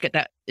handbook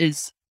that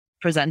is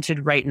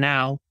presented right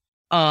now.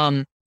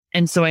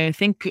 And so I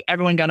think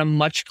everyone got a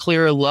much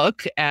clearer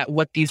look at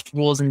what these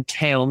rules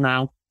entail.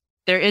 Now,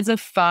 there is a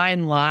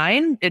fine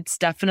line. It's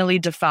definitely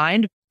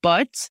defined,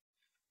 but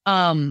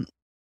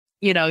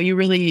you know,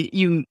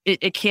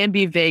 it can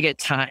be vague at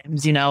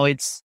times. You know,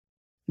 it's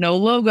no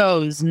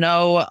logos,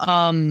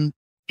 no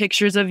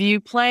pictures of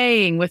you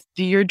playing with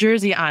your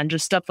jersey on,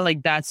 just stuff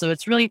like that. So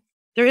it's really,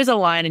 there is a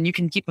line and you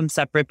can keep them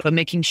separate, but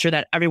making sure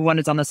that everyone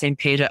is on the same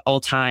page at all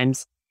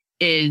times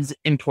is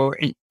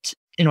important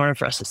in order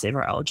for us to save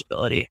our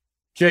eligibility.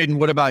 Jaden,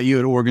 what about you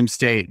at Oregon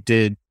State?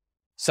 Did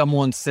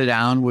someone sit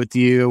down with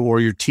you or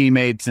your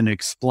teammates and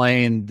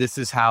explain, this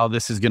is how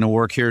this is going to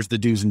work? Here's the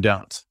do's and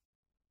don'ts.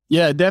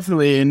 Yeah,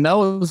 definitely. And that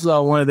was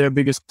one of their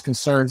biggest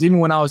concerns. Even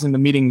when I was in the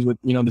meetings with,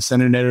 you know, the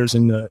senators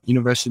and the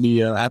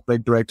university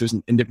athletic directors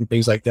and different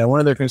things like that, one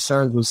of their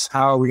concerns was,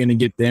 how are we going to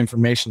get the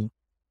information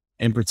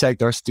and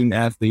protect our student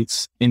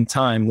athletes in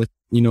time with,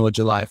 you know, a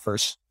July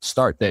 1st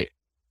start date?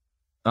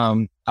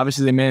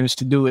 Obviously, they managed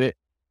to do it.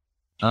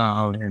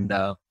 And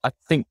I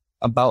think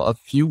about a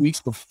few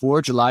weeks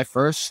before July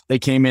 1st, they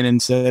came in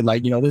and said,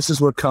 like, you know, this is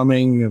what's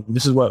coming.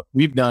 This is what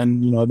we've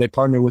done. You know, they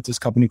partnered with this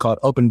company called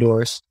Open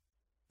Doors.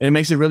 And it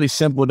makes it really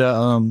simple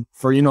to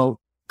for, you know,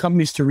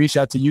 companies to reach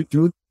out to you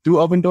through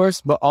Open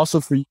Doors, but also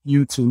for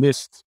you to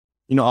list,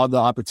 you know, all the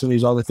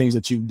opportunities, all the things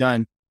that you've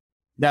done.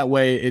 That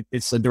way,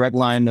 it's a direct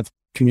line of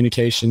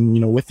communication, you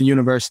know, with the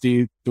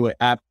university through an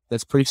app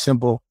that's pretty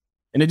simple.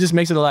 And it just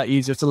makes it a lot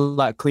easier. It's a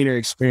lot cleaner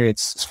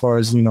experience as far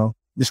as, you know,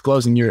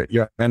 disclosing your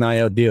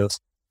NIL deals.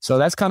 So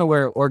that's kind of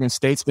where Oregon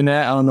State's been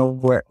at. I don't know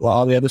where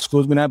all the other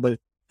schools been at, but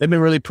they've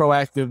been really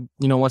proactive,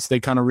 you know, once they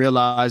kind of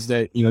realized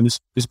that, you know,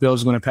 this bill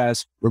is going to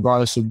pass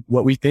regardless of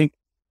what we think.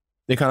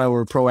 They kind of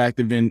were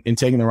proactive in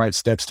taking the right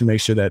steps to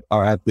make sure that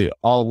our athlete,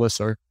 all of us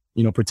are,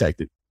 you know,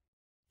 protected.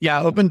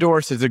 Yeah, Open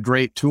Doors is a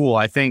great tool.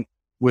 I think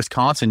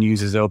Wisconsin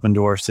uses Open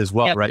Doors as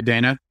well, right,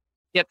 Dana?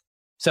 Yep.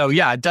 So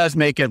yeah, it does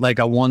make it like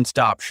a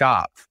one-stop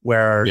shop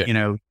where, you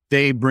know,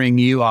 they bring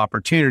you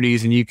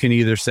opportunities and you can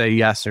either say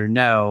yes or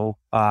no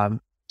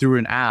through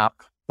an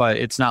app, but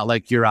it's not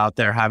like you're out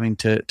there having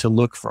to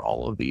look for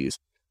all of these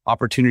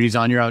opportunities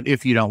on your own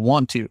if you don't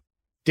want to.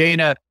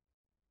 Dana,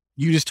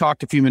 you just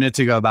talked a few minutes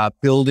ago about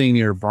building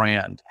your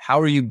brand. How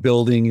are you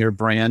building your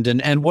brand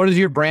and what does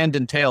your brand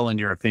entail in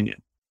your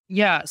opinion?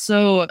 Yeah.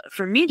 So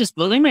for me, just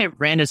building my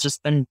brand has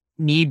just been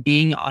me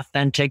being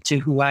authentic to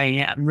who I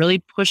am, really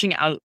pushing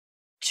out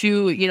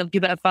to, you know,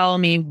 people that follow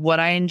me, what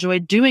I enjoy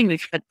doing,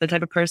 the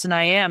type of person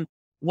I am,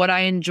 what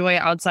I enjoy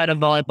outside of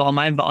volleyball,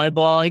 my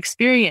volleyball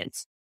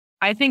experience.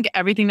 I think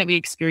everything that we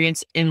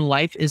experience in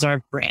life is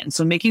our brand.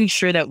 So making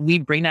sure that we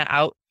bring that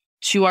out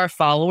to our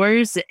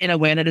followers in a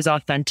way that is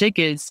authentic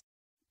is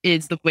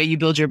the way you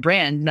build your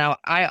brand. Now,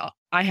 I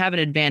have an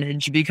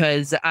advantage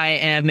because I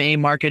am a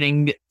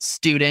marketing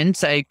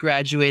student. I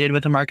graduated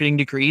with a marketing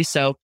degree.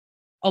 So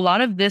a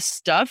lot of this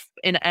stuff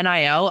in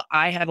NIL,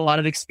 I have a lot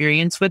of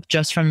experience with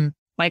just from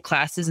my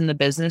classes in the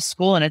business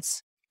school. And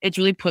it's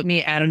really put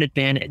me at an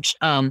advantage.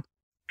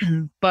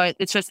 But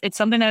it's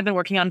something that I've been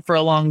working on for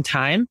a long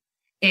time.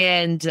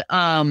 And,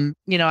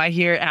 you know, I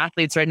hear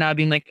athletes right now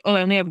being like, oh,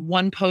 I only have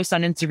one post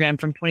on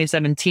Instagram from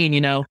 2017.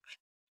 You know,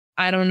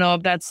 I don't know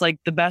if that's like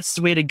the best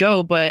way to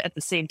go, but at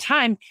the same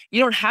time,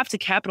 you don't have to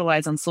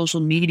capitalize on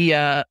social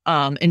media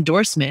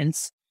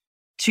endorsements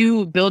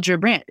to build your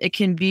brand. It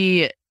can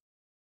be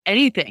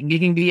anything. It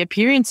can be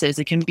appearances.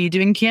 It can be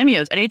doing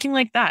cameos, anything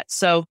like that.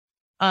 So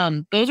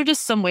those are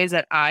just some ways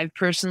that I've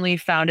personally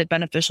found it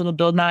beneficial to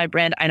build my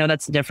brand. I know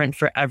that's different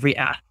for every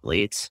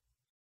athlete.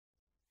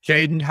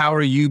 Jaden, how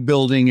are you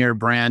building your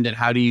brand and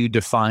how do you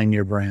define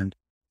your brand?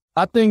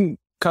 I think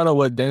kind of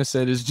what Dan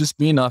said is just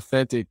being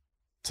authentic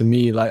to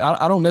me. Like,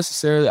 I don't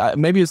necessarily,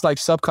 maybe it's like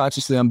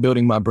subconsciously I'm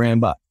building my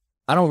brand, but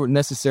I don't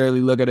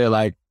necessarily look at it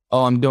like,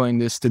 oh, I'm doing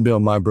this to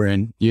build my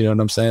brand. You know what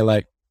I'm saying?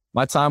 Like,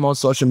 my time on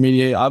social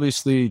media,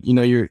 obviously,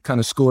 you're kind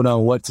of schooled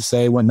on what to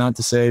say, what not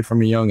to say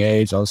from a young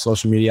age on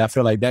social media. I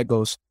feel like that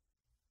goes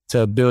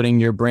to building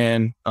your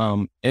brand.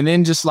 And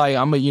then just like,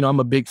 I'm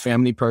a big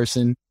family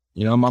person.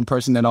 I'm a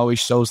person that always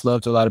shows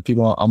love to a lot of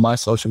people on my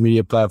social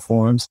media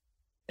platforms.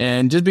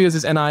 And just because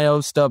this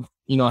NIL stuff,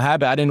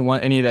 happened, I didn't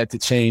want any of that to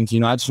change.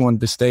 I just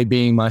wanted to stay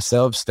being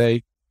myself,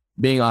 stay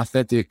being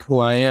authentic, who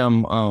I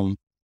am.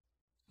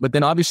 But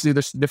then obviously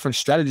there's different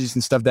strategies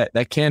and stuff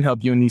that can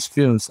help you in these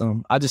fields.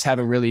 I just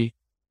haven't really,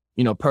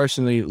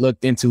 personally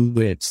looked into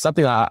it.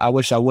 Something I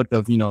wish I would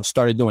have,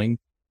 started doing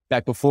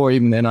back before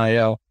even the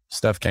NIL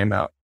stuff came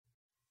out.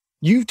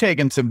 You've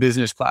taken some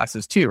business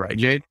classes too, right,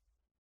 Jade?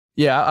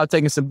 Yeah, I've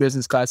taken some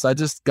business classes. I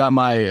just got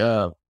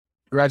my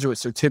graduate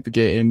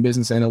certificate in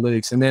business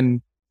analytics. And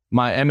then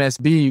my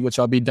MSB, which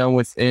I'll be done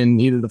with in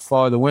either the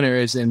fall or the winter,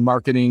 is in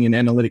marketing and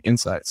analytic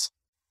insights.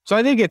 So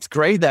I think it's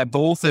great that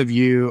both of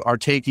you are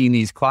taking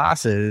these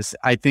classes.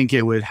 I think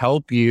it would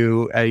help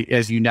you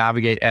as you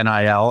navigate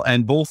NIL,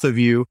 and both of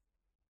you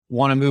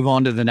want to move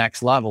on to the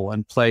next level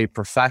and play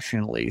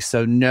professionally.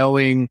 So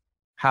knowing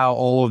how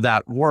all of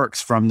that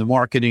works from the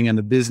marketing and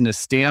the business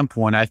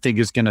standpoint, I think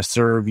is going to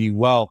serve you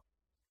well.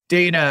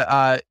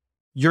 Dana,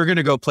 you're going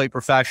to go play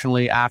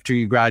professionally after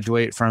you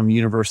graduate from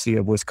University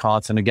of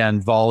Wisconsin,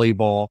 again,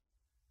 volleyball.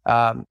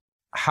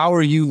 How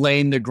are you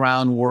laying the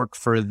groundwork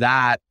for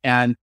that?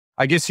 And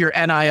I guess your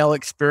NIL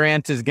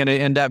experience is going to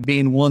end up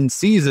being one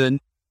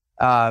season,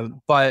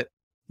 but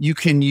you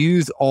can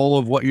use all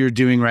of what you're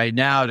doing right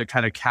now to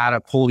kind of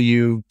catapult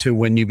you to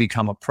when you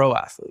become a pro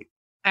athlete.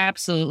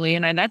 Absolutely.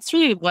 And that's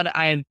really what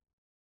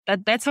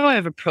that's how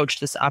I've approached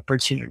this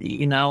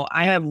opportunity.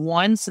 I have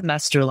one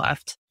semester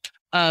left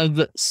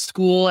of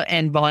school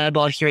and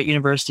volleyball here at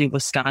University of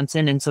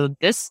Wisconsin. And so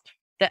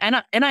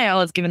the NIL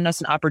has given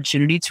us an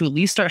opportunity to at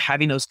least start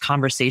having those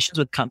conversations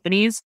with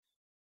companies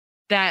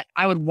that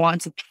I would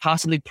want to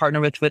possibly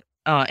partner with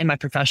in my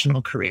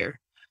professional career.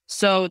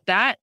 So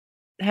that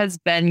has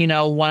been,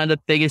 one of the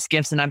biggest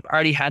gifts. And I've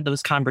already had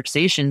those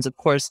conversations. Of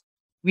course,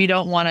 we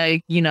don't want to,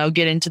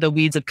 get into the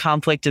weeds of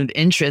conflict of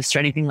interest or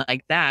anything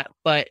like that.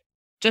 But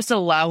just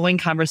allowing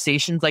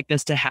conversations like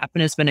this to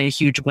happen has been a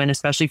huge win,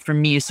 especially for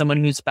me,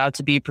 someone who's about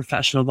to be a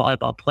professional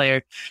volleyball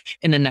player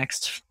in the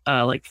next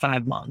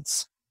 5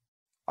 months.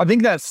 I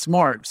think that's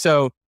smart.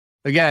 So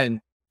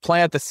again,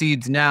 plant the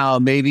seeds now,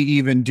 maybe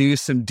even do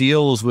some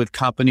deals with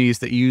companies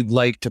that you'd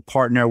like to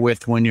partner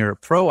with when you're a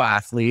pro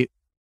athlete.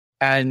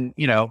 And,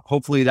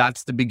 hopefully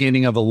that's the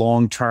beginning of a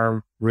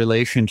long-term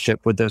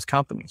relationship with those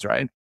companies,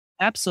 right?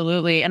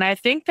 Absolutely. And I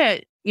think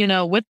that,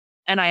 with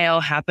NIL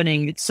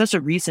happening, it's such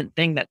a recent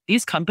thing that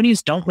these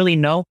companies don't really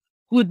know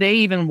who they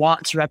even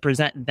want to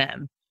represent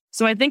them.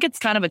 So I think it's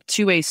kind of a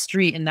two-way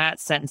street in that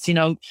sense,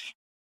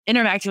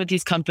 interacting with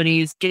these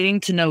companies,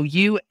 getting to know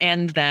you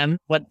and them,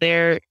 what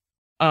their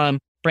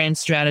brand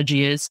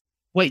strategy is,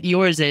 what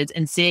yours is,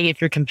 and seeing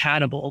if you're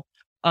compatible.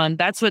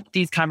 That's what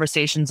these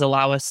conversations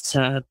allow us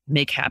to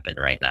make happen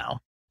right now.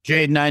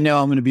 Jaden, I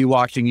know I'm going to be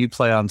watching you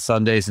play on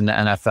Sundays in the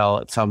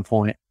NFL at some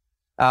point.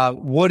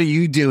 What are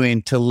you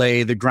doing to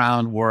lay the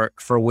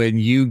groundwork for when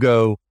you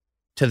go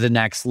to the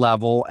next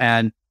level?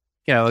 And,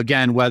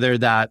 again, whether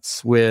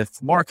that's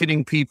with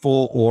marketing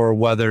people or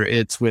whether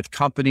it's with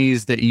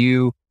companies that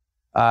you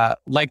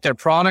like their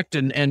product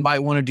and might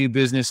want to do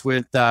business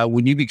with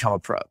when you become a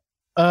pro?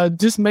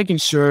 Just making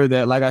sure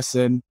that, like I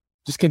said,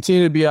 just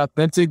continue to be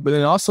authentic, but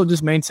then also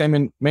just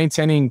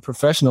maintaining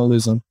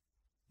professionalism,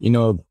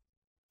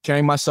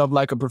 carrying myself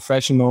like a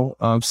professional,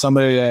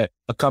 somebody that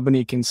a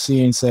company can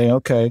see and say,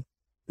 okay,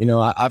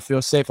 I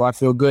feel safe or I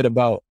feel good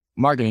about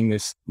marketing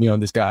this,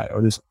 this guy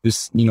or this,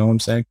 what I'm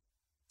saying?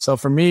 So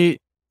for me,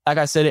 like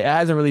I said, it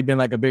hasn't really been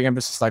like a big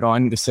emphasis, like, oh, I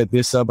need to set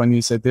this up. I need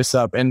to set this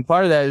up. And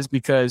part of that is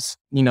because,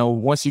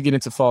 once you get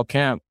into fall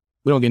camp,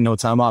 we don't get no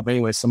time off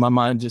anyway. So my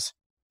mind just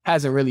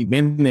hasn't really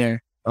been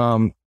there.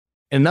 And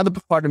another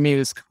part of me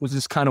was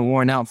just kind of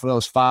worn out for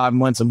those 5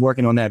 months of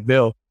working on that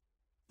bill.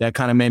 That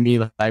kind of made me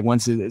like,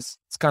 once it's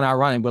kind of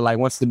ironic, but like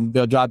once the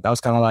bill dropped, I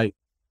was kind of like,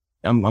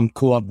 I'm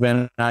cool up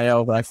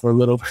NIL like for a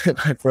little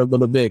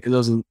bit, because it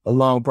was a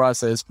long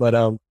process. But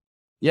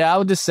I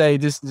would just say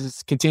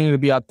just continue to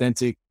be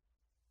authentic,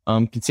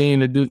 continue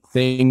to do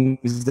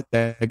things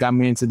that got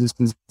me into this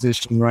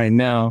position right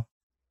now,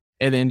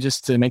 and then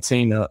just to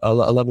maintain a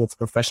level of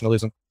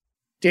professionalism.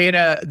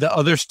 Dana, the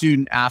other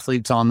student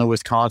athletes on the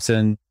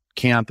Wisconsin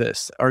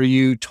campus, are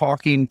you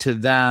talking to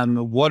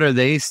them? What are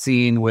they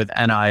seeing with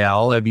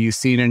NIL? Have you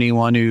seen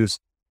anyone who's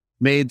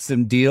made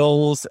some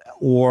deals,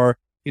 or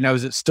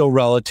is it still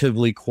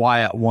relatively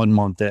quiet 1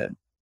 month in?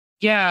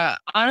 Yeah,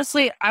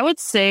 honestly, I would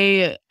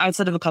say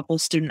outside of a couple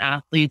of student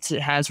athletes,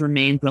 it has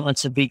remained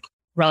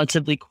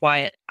relatively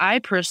quiet. I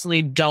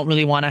personally don't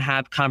really want to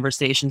have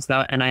conversations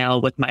about NIL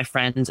with my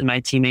friends and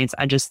my teammates.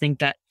 I just think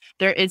that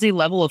there is a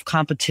level of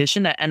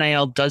competition that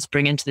NIL does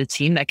bring into the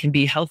team that can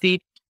be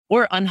healthy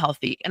or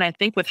unhealthy. And I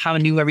think with how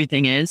new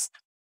everything is,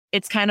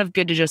 it's kind of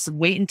good to just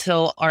wait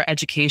until our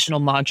educational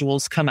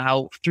modules come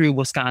out through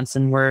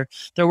Wisconsin, where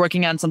they're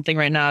working on something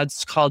right now.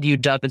 It's called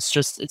UW.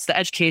 It's the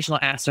educational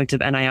aspect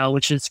of NIL,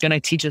 which is going to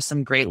teach us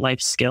some great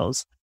life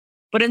skills.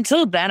 But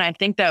until then, I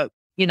think that,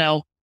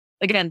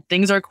 again,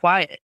 things are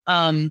quiet.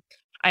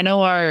 I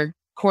know our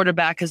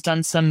quarterback has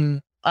done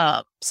some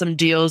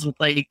deals with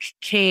like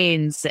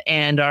Canes,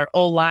 and our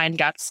O-line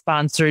got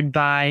sponsored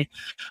by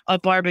a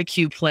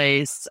barbecue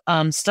place,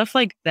 stuff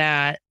like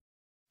that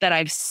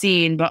I've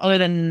seen. But other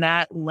than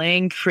that,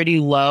 laying pretty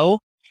low.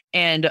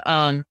 And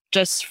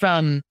just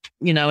from,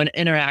 an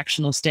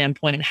interactional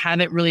standpoint, and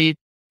haven't really,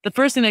 the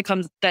first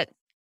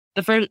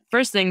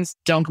things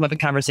don't come up in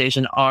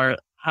conversation are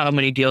how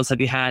many deals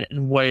have you had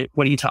and what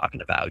are you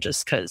talking about?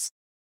 Just because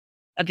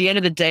at the end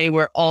of the day,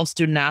 we're all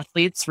student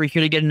athletes. We're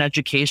here to get an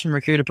education. We're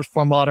here to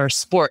perform well at our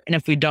sport. And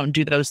if we don't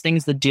do those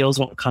things, the deals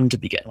won't come to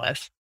begin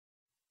with.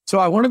 So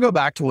I want to go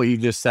back to what you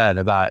just said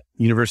about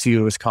University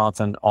of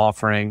Wisconsin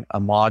offering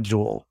a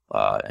module,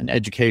 an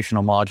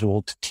educational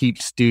module to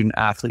teach student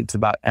athletes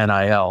about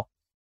NIL.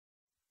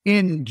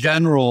 In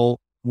general,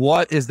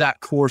 what is that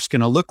course going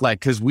to look like?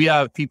 Because we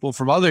have people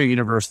from other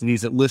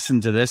universities that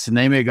listen to this and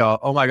they may go,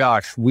 oh my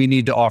gosh, we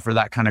need to offer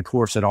that kind of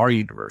course at our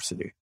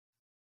university.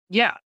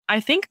 Yeah, I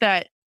think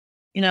that,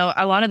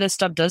 a lot of this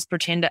stuff does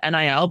pertain to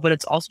NIL, but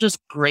it's also just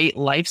great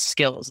life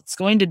skills. It's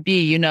going to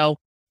be,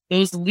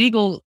 those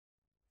legal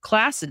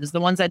classes,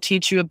 the ones that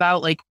teach you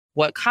about like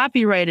what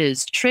copyright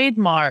is,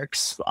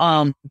 trademarks,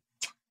 all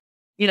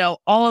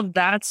of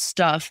that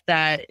stuff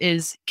that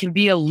can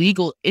be a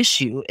legal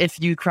issue if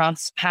you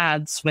cross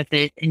paths with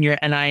it in your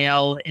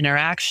NIL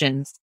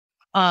interactions.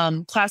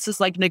 Classes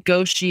like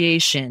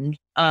negotiation,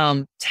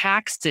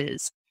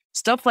 taxes,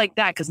 stuff like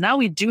that, because now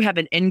we do have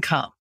an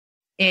income.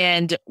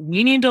 And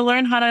we need to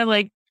learn how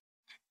to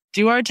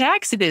do our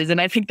taxes. And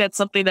I think that's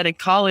something that in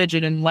college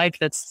and in life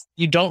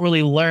you don't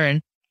really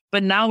learn.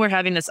 But now we're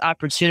having this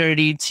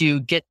opportunity to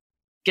get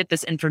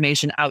this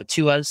information out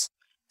to us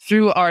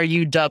through our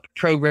UW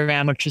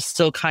program, which is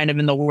still kind of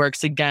in the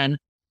works again,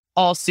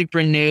 all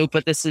super new.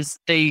 But this is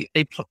they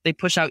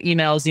push out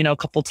emails, a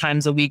couple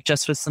times a week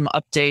just with some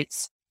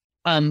updates.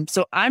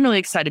 So I'm really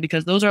excited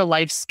because those are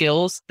life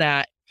skills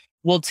that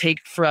will take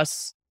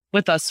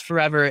with us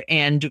forever.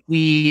 And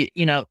we,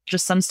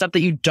 just some stuff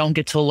that you don't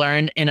get to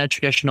learn in a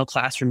traditional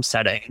classroom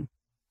setting.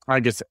 I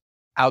guess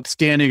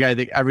outstanding. I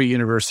think every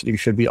university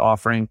should be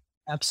offering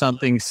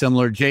something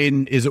similar.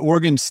 Jaden, is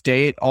Oregon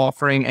State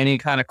offering any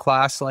kind of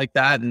class like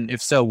that? And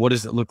if so, what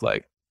does it look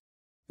like?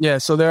 Yeah,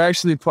 so they're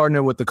actually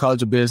partnered with the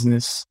College of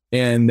Business,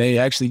 and they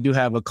actually do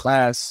have a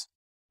class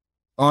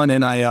on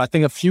NIL. I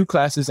think a few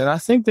classes, and I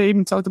think they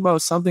even talked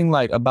about something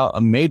like about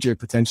a major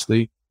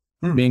potentially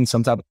being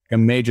some type of a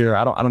major.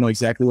 I don't know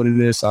exactly what it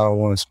is, so I don't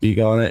want to speak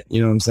on it.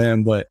 You know what I'm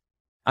saying? But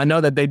I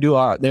know that they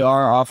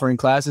are offering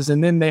classes,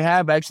 and then they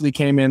have actually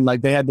came in,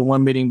 like they had the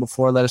one meeting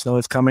before, let us know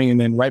it's coming, and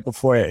then right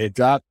before it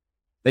dropped,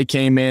 they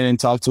came in and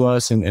talked to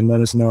us and let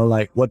us know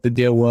like what the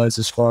deal was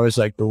as far as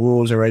like the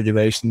rules and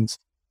regulations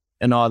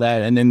and all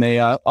that. And then they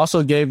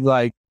also gave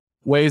like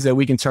ways that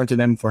we can turn to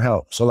them for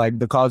help. So like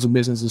the College of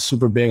Business is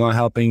super big on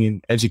helping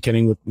and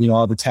educating with,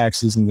 all the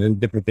taxes and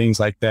different things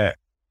like that.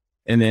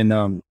 And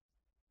then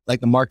like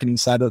the marketing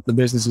side of the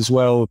business as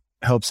well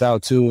helps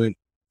out too. And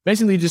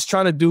basically just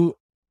trying to do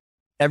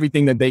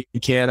everything that they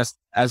can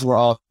as we're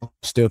all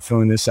still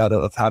filling this out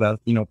of how to,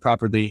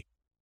 properly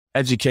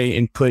educate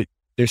and put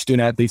their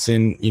student athletes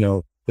in,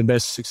 the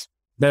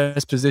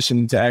best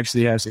position to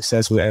actually have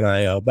success with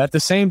NIL. But at the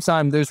same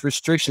time, there's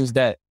restrictions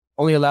that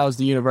only allows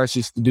the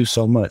universities to do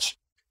so much.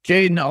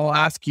 Jaden, I'll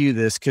ask you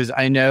this because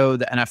I know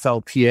the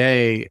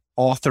NFLPA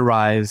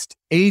authorized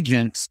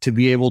agents to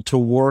be able to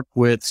work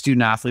with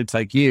student athletes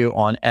like you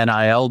on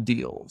NIL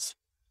deals.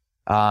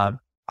 I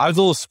was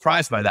a little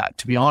surprised by that,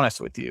 to be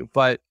honest with you,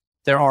 but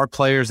there are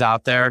players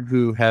out there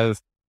who have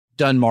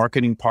done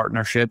marketing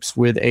partnerships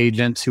with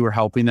agents who are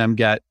helping them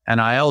get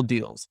NIL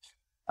deals.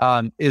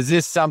 Is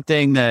this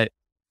something that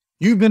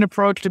you've been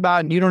approached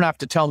about? And you don't have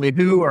to tell me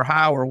who or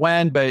how or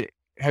when, but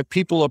have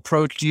people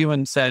approached you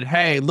and said,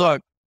 hey,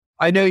 look,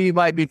 I know you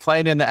might be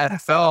playing in the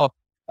NFL.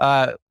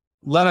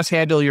 Let us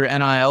handle your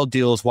NIL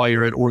deals while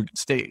you're at Oregon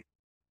State.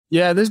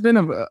 Yeah, there's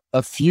been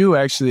a few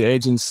actually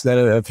agents that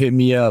have hit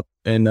me up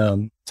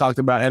and talked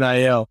about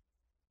NIL.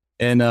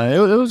 And it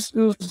was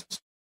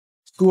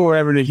cool or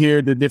whatever to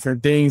hear the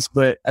different things.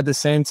 But at the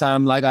same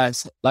time, like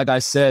I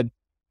said,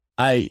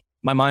 my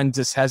mind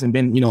just hasn't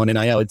been, on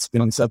NIL. It's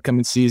been on this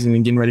upcoming season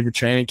and getting ready for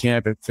training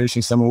camp and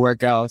finishing summer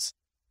workouts.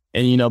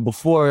 And,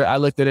 before I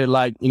looked at it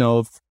like,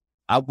 if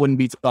I wouldn't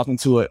be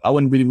I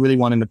wouldn't be really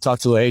wanting to talk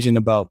to an agent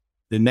about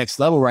the next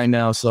level right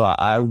now. So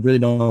I really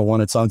don't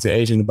want to talk to an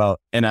agent about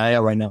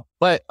NIL right now.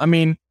 But I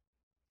mean,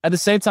 at the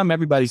same time,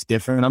 everybody's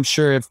different. I'm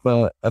sure if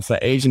an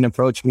agent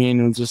approached me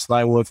and was just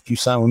like, well, if you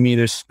sign with me,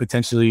 there's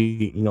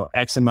potentially,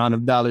 X amount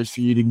of dollars for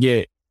you to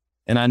get.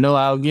 And I know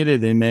I'll get it.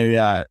 Then maybe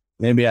I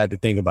have to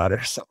think about it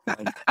or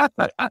something.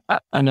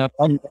 I know.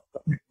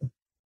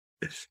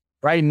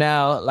 Right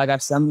now, like I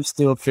said, I'm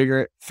still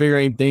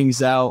figuring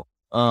things out.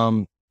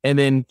 And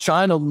then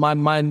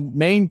my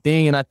main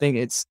thing, and I think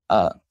it's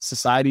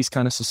society's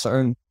kind of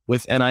concerned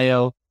with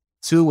NIL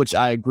too, which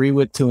I agree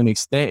with to an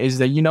extent, is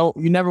that, you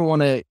never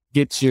want to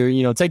get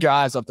take your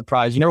eyes off the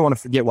prize. You never want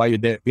to forget why you're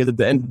there. Because at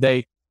the end of the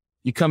day,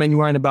 you come in, you're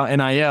worrying about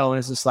NIL, and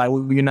it's just like,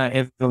 well, you're not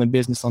handling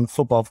business on the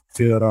football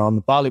field or on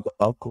the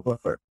volleyball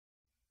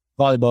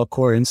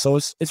court. And so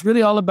it's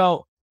really all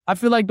about, I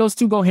feel like those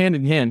two go hand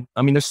in hand.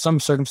 I mean, there's some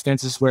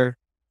circumstances where,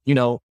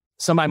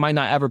 somebody might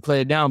not ever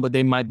play it down, but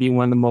they might be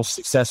one of the most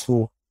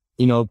successful,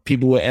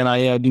 people with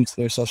NIL due to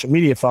their social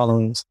media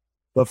followings.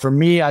 But for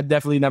me, I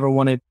definitely never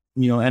wanted,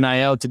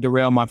 NIL to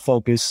derail my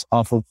focus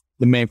off of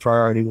the main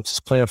priority, which is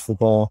playing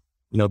football,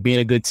 being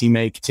a good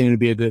teammate, continuing to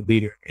be a good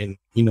leader, and,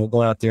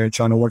 going out there and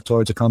trying to work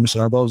towards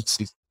accomplishing our goals this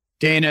season.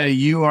 Dana,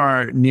 you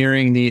are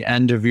nearing the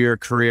end of your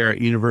career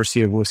at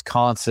University of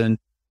Wisconsin.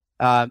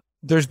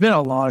 There's been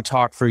a lot of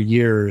talk for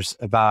years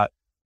about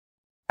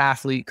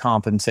athlete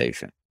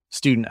compensation,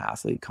 student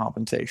athlete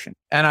compensation.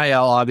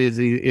 NIL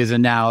obviously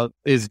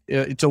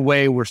it's a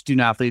way where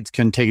student athletes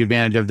can take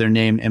advantage of their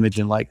name, image,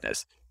 and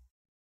likeness.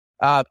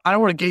 I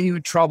don't want to get you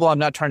in trouble. I'm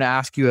not trying to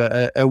ask you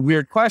a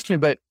weird question,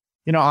 but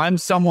I'm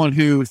someone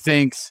who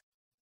thinks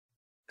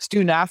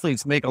student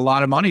athletes make a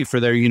lot of money for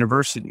their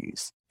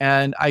universities.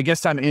 And I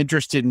guess I'm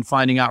interested in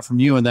finding out from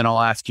you, and then I'll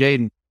ask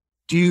Jaden,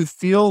 do you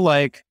feel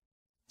like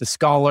the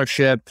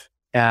scholarship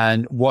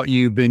and what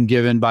you've been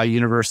given by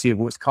University of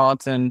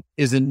Wisconsin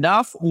is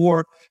enough?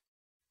 Or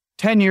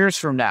 10 years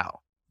from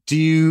now,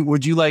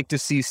 would you like to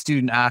see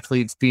student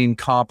athletes being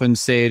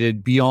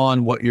compensated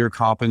beyond what you're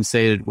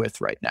compensated with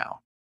right now?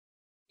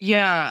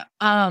 Yeah,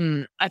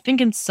 I think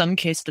in some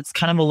cases it's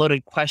kind of a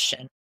loaded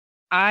question.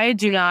 I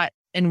do not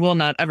and will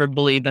not ever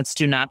believe that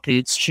student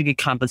athletes should get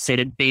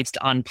compensated based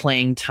on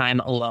playing time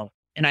alone.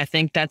 And I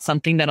think that's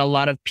something that a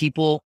lot of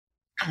people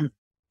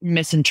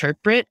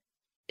misinterpret,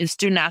 is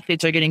student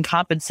athletes are getting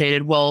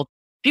compensated. Well,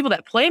 people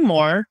that play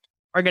more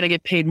are going to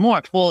get paid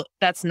more. Well,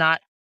 that's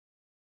not,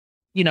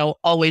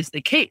 always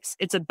the case.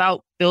 It's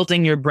about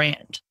building your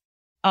brand.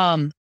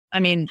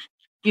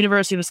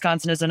 University of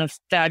Wisconsin has done a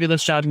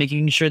fabulous job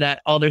making sure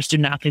that all their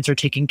student athletes are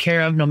taken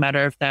care of, no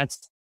matter if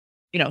that's,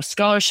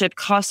 scholarship,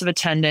 cost of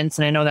attendance.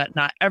 And I know that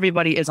not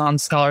everybody is on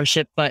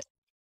scholarship, but,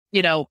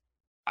 all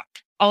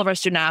of our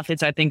student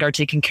athletes, I think, are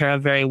taken care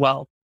of very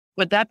well.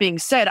 With that being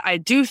said, I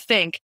do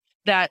think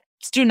that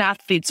student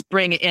athletes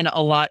bring in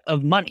a lot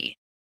of money.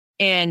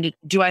 And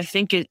do I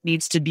think it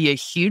needs to be a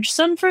huge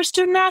sum for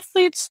student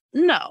athletes?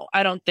 No,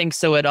 I don't think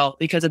so at all.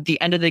 Because at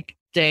the end of the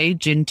day,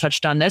 Jaden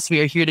touched on this,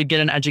 we are here to get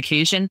an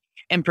education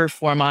and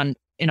perform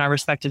in our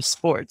respective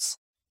sports.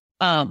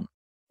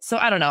 So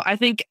I don't know. I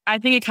think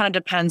it kind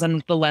of depends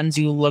on the lens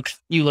you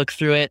look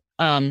through it.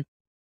 I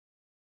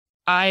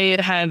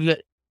have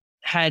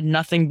had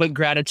nothing but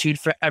gratitude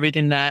for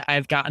everything that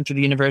I've gotten through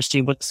the University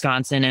of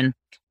Wisconsin. And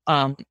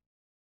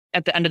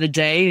at the end of the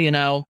day,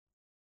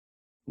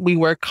 we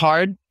work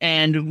hard,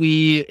 and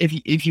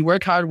if you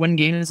work hard, win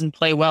games, and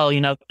play well,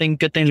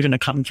 good things are going to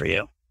come for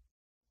you.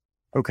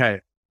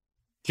 Okay.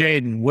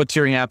 Jaden, what's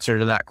your answer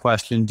to that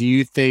question? Do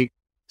you think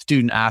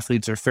student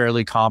athletes are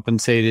fairly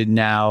compensated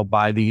now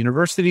by the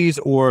universities,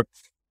 or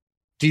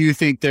do you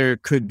think there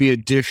could be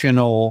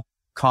additional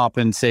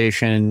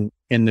compensation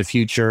in the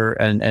future,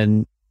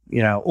 and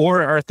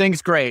or are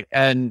things great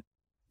and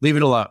leave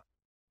it alone?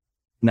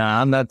 Nah,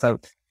 I'm not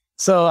that.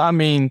 So,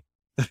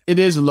 it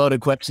is a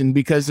loaded question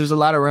because there's a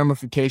lot of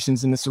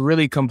ramifications, and it's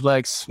really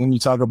complex when you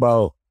talk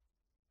about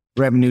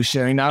revenue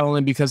sharing, not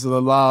only because of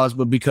the laws,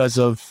 but because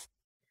of,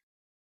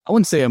 I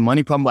wouldn't say a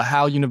money problem, but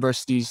how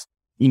universities,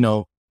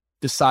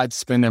 decide to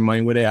spend their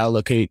money, where they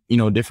allocate,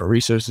 different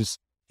resources.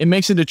 It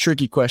makes it a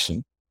tricky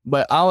question.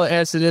 But I'll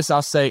answer this.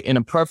 I'll say, in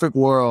a perfect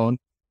world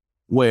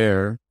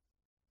where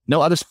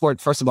no other sport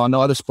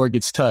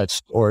gets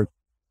touched or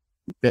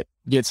that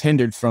gets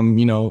hindered from,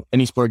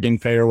 any sport getting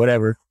paid or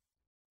whatever,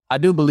 I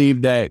do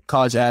believe that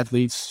college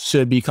athletes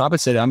should be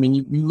compensated.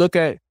 You look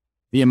at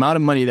the amount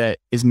of money that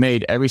is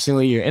made every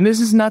single year. And this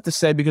is not to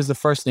say, because the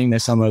first thing that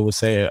somebody would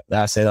say,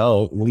 I said,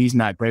 oh, well, he's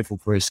not grateful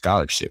for his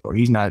scholarship, or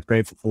he's not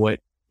grateful for what,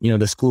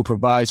 the school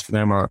provides for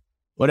them, or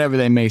whatever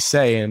they may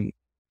say. And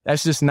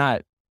that's just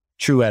not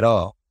true at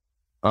all.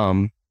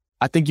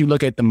 I think you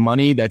look at the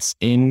money that's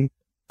in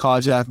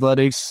college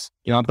athletics.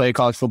 I play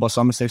college football, so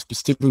I'm going to say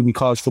specifically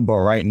college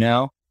football right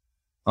now.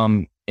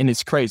 And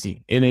it's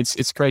crazy. And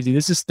it's crazy.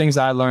 This is things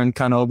I learned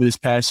kind of over this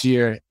past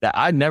year that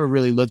I never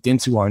really looked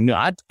into or knew.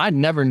 I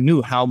never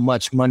knew how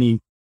much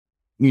money,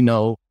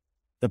 the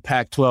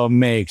Pac-12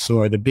 makes,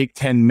 or the Big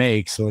Ten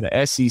makes, or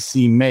the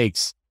SEC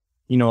makes,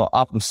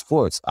 off of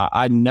sports.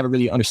 I never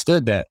really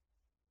understood that.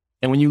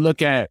 And when you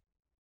look at,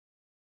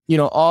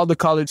 all the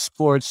college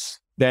sports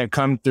that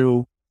come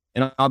through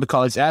and all the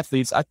college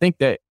athletes, I think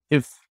that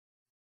if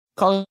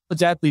college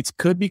athletes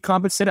could be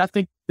compensated, I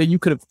think that you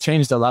could have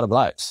changed a lot of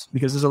lives,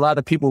 because there's a lot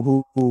of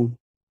people who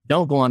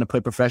don't go on to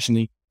play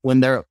professionally when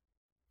they're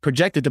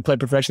projected to play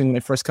professionally when they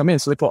first come in.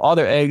 So they put all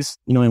their eggs,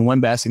 in one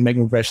basket and make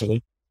them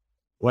professionally,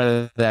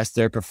 whether that's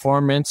their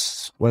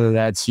performance, whether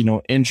that's,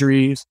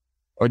 injuries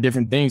or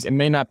different things. It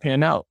may not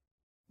pan out.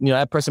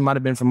 that person might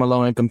have been from a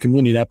low income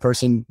community. That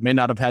person may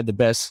not have had the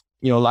best,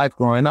 life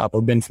growing up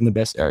or been from the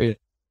best area.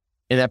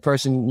 And that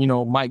person,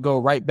 might go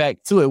right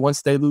back to it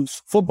once they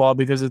lose football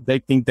because they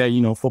think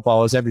that,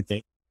 football is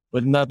everything,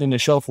 with nothing to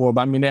show for it.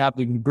 But I mean, they have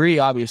the degree,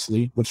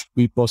 obviously, which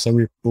we both say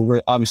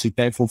we're obviously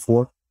thankful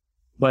for.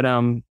 But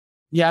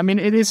yeah, I mean,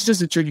 it is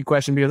just a tricky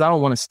question because I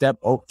don't want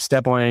to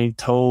step on any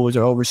toes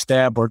or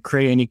overstep or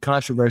create any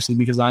controversy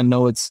because I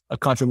know it's a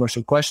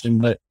controversial question.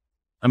 But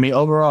I mean,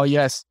 overall,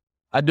 yes,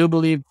 I do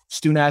believe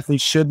student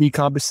athletes should be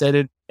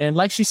compensated. And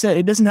like she said,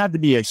 it doesn't have to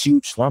be a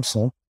huge lump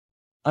sum.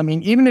 I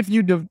mean, even if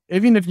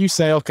you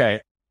say,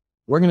 okay,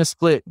 we're going to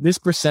split this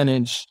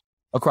percentage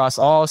across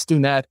all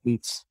student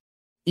athletes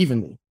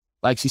evenly,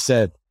 like she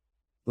said,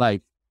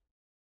 like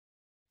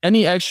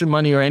any extra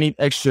money or any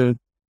extra,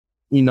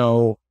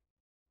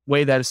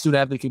 way that a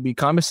student athlete could be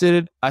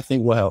compensated, I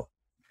think will help.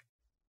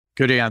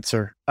 Good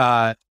answer.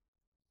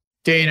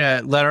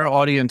 Dana, let our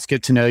audience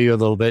get to know you a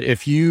little bit.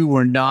 If you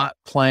were not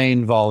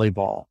playing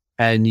volleyball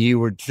and you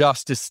were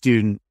just a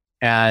student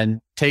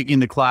and taking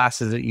the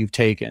classes that you've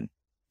taken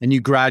and you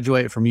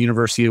graduate from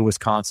University of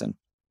Wisconsin,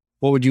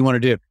 what would you want to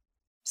do?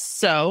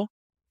 So,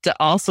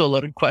 also a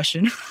loaded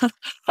question.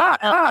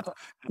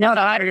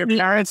 Your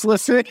parents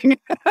listening?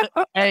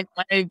 My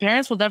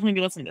parents will definitely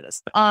be listening to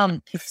this.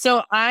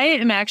 So I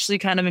am actually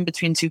kind of in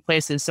between two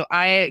places. So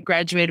I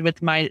graduated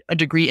with a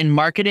degree in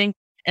marketing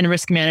and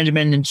risk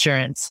management and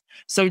insurance.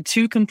 So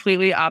two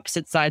completely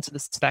opposite sides of the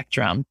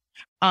spectrum.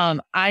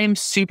 I am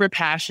super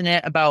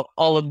passionate about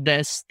all of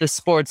this, the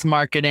sports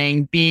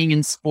marketing, being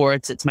in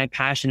sports. It's my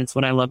passion. It's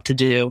what I love to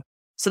do.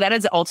 So that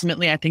is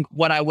ultimately, I think,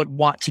 what I would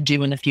want to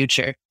do in the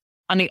future.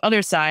 On the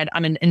other side,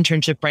 I'm in an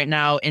internship right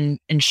now in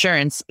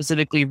insurance,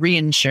 specifically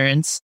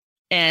reinsurance.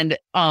 And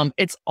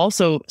it's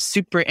also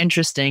super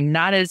interesting,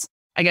 not as,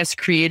 I guess,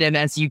 creative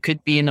as you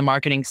could be in the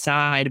marketing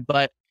side,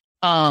 but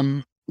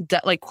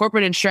that like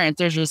corporate insurance,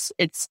 there's just,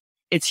 it's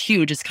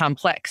huge, it's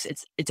complex,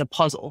 it's a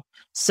puzzle.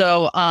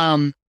 So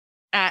I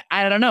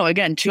don't know,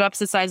 again, two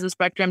opposite sides of the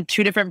spectrum,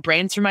 two different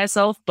brains for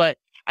myself. But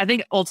I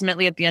think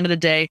ultimately at the end of the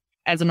day,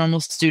 as a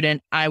normal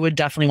student, I would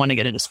definitely want to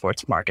get into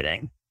sports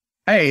marketing.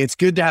 Hey, it's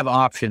good to have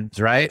options,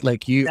 right?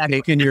 Like you've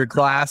taken your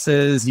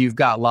classes, you've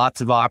got lots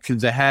of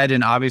options ahead.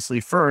 And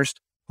obviously first,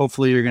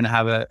 hopefully you're going to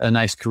have a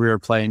nice career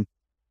playing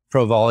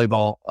pro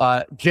volleyball.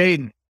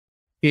 Jaden,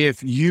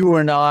 if you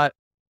were not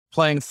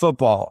playing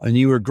football and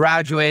you were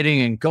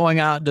graduating and going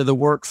out into the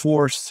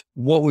workforce,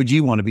 what would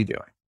you want to be doing?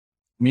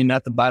 I mean,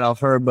 not to bite off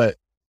her, but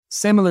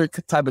similar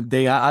type of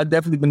thing. I've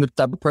definitely been the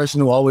type of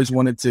person who always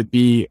wanted to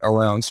be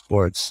around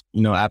sports,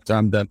 after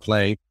I'm done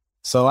playing.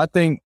 So I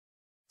think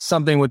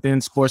something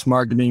within sports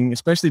marketing,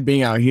 especially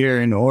being out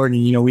here in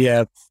Oregon, we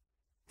have,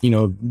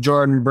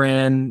 Jordan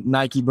brand,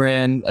 Nike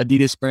brand,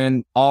 Adidas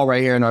brand, all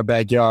right here in our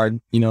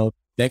backyard.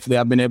 Thankfully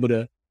I've been able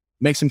to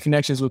make some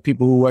connections with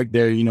people who work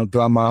there,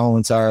 throughout my whole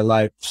entire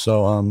life.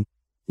 So,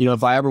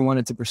 if I ever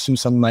wanted to pursue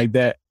something like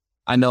that,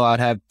 I know I'd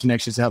have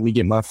connections to help me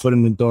get my foot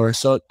in the door.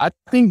 So I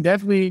think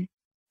definitely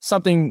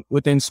something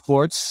within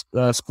sports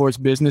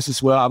business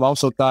as well. I've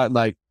also thought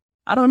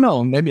I don't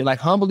know, maybe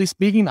humbly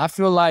speaking, I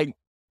feel like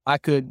I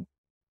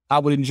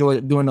would enjoy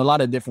doing a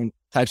lot of different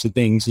types of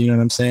things. You know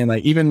what I'm saying?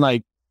 Even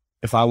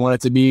if I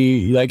wanted to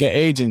be an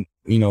agent,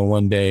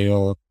 one day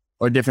or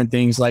different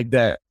things like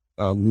that.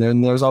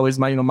 Then there's always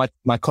my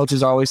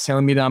coaches are always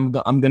telling me that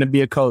I'm going to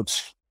be a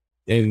coach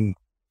in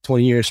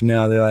 20 years from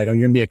now. They're like, "I'm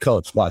going to be a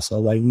coach." Why? So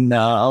no,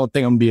 I don't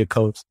think I'm going to be a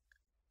coach.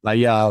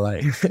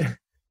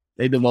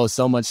 They devote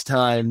so much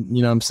time,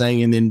 you know what I'm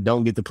saying? And then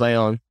don't get to play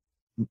on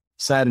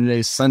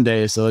Saturdays,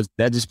 Sundays. So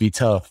that just be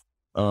tough.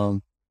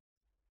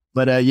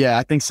 But yeah,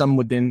 I think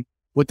something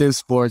within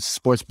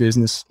sports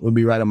business would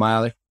be right up my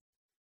alley.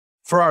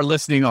 For our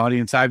listening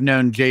audience, I've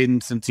known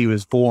Jaden since he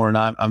was born.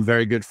 I'm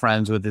very good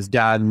friends with his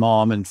dad and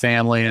mom and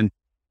family. And,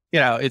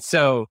 it's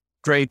so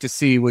great to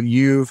see what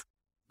you've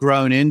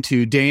grown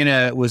into.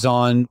 Dana was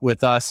on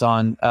with us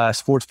on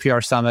Sports PR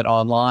Summit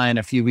online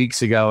a few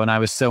weeks ago. And I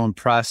was so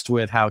impressed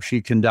with how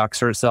she conducts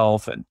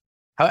herself and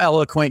how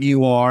eloquent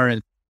you are.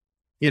 And,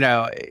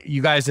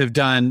 you guys have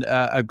done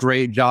a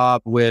great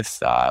job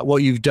with what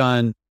you've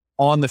done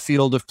on the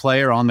field of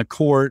play or on the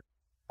court.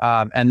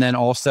 And then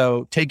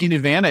also taking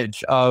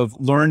advantage of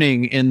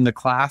learning in the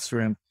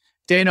classroom.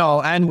 Dana,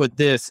 I'll end with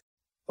this.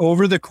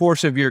 Over the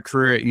course of your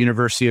career at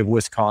University of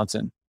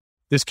Wisconsin,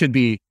 this could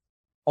be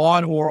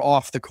on or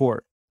off the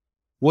court.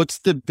 What's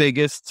the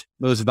biggest,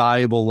 most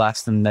valuable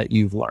lesson that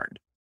you've learned?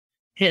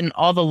 Hitting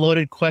all the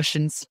loaded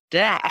questions.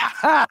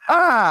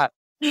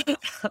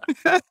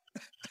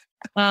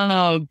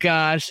 Oh,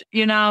 gosh.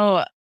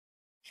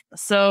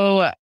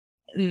 So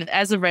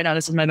as of right now,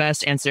 this is my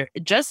best answer.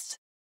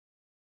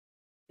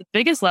 The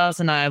biggest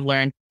lesson I've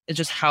learned is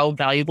just how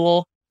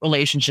valuable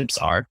relationships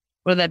are,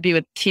 whether that be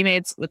with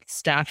teammates, with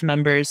staff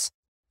members.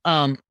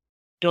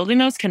 Building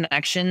those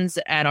connections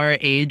at our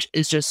age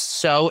is just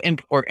so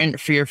important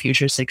for your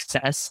future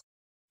success.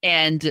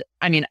 And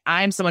I mean,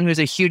 I'm someone who's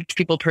a huge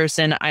people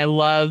person. I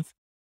love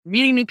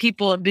meeting new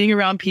people and being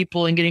around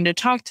people and getting to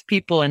talk to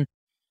people. And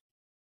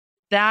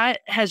that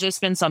has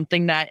just been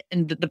something that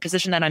in the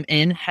position that I'm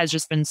in has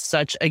just been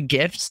such a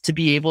gift to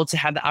be able to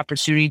have the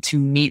opportunity to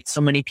meet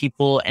so many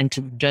people and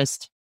to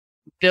just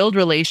build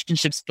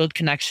relationships, build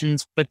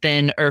connections, but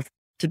then, or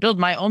to build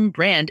my own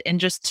brand and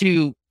just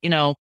to,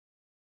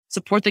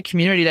 support the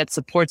community that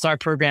supports our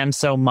program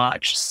so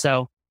much.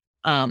 So,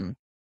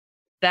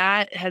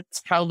 that has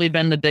probably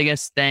been the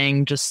biggest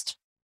thing. Just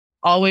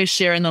always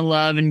sharing the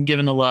love and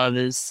giving the love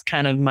is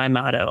kind of my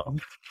motto.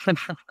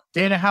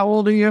 Dana, how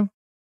old are you?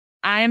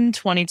 I'm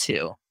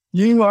 22.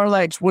 You are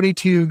like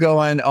 22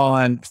 going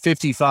on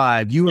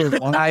 55. You are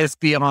wise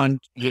beyond.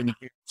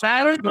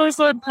 I don't know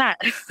what that.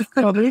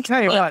 Well, let me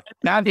tell you what,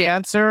 that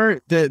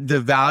answer,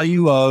 the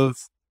value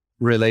of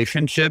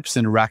relationships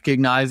and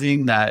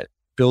recognizing that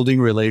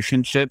building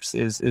relationships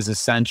is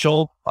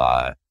essential.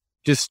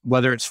 Just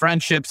whether it's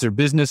friendships or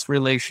business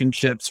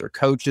relationships or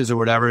coaches or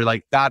whatever,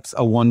 like that's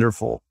a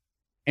wonderful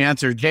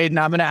answer.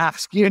 Jaden, I'm going to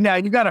ask you now,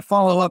 you got to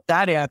follow up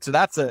that answer.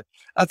 That's a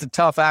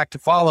tough act to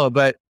follow,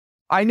 but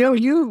I know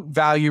you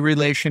value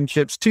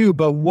relationships too,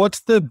 but what's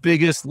the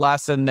biggest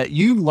lesson that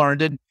you've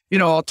learned? And,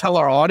 I'll tell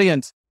our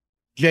audience,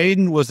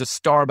 Jaden was a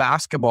star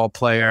basketball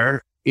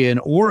player in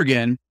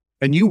Oregon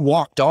and you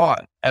walked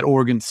on at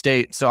Oregon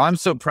State. So I'm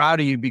so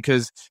proud of you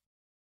because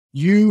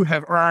you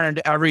have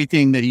earned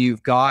everything that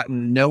you've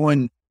gotten. No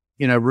one,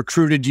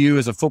 recruited you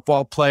as a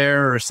football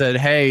player or said,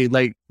 hey,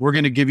 like, we're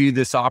going to give you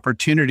this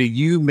opportunity.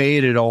 You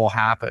made it all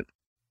happen.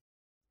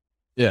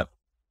 Yeah.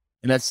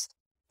 And that's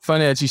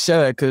funny that you said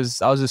that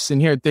because I was just sitting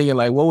here thinking,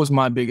 like, what was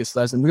my biggest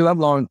lesson? Because I've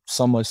learned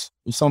so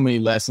many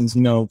lessons,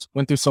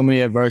 went through so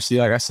many adversity,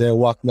 like I said,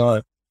 walked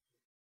on.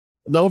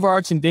 The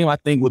overarching theme, I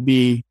think, would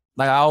be,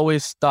 like, I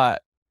always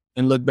thought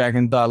and look back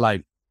and thought,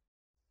 like,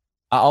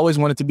 I always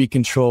wanted to be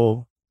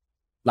controlled.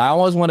 Like, I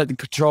always wanted to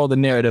control the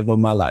narrative of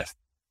my life.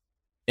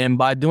 And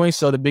by doing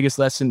so, the biggest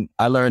lesson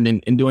I learned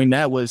in doing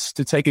that was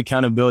to take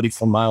accountability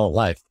for my own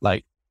life.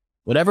 Like,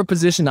 whatever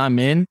position I'm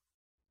in,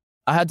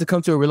 I had to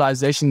come to a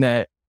realization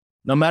that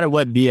no matter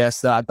what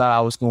BS that I thought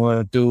I was going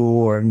to do,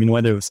 or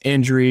whether it was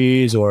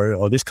injuries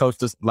or this coach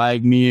doesn't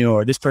like me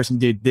or this person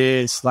did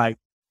this, like,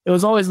 it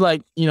was always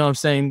like, what I'm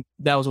saying,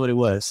 that was what it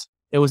was.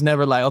 It was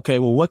never like, okay,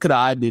 well, what could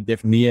I do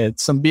differently? Yeah,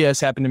 some BS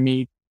happened to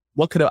me.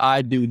 What could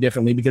I do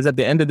differently? Because at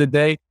the end of the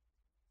day,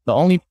 the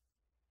only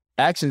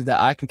actions that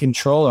I can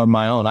control are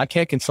my own. I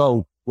can't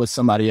control what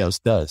somebody else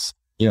does.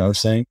 You know what I'm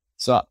saying?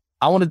 So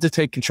I wanted to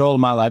take control of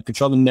my life,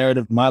 control the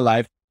narrative of my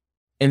life.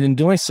 And in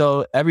doing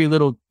so, every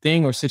little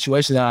thing or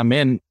situation that I'm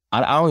in,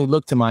 I only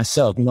look to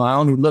myself. I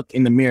only look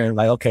in the mirror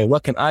like, okay,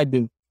 what can I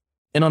do?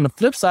 And on the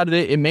flip side of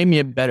it, it made me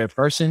a better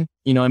person.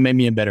 It made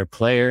me a better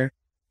player.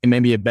 It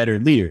made me a better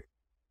leader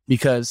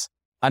because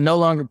I no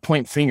longer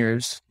point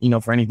fingers,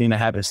 for anything that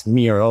happens to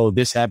me or, oh,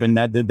 this happened,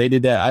 they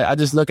did that. I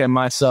just look at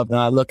myself and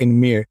I look in the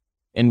mirror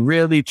and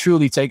really,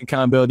 truly take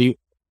accountability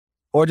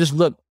or just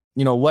look,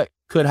 what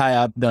could I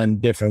have done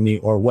differently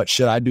or what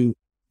should I do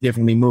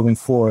differently moving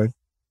forward?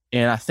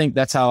 And I think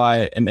that's how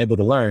I am able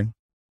to learn.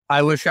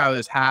 I wish I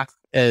was half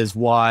as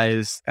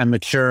wise and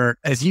mature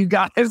as you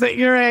guys at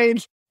your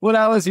age when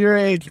I was your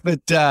age,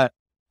 but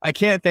I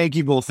can't thank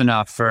you both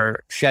enough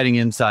for shedding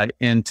insight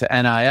into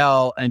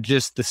NIL and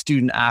just the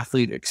student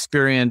athlete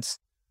experience.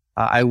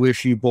 I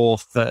wish you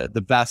both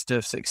the best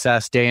of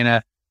success,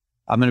 Dana.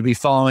 I'm going to be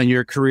following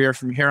your career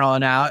from here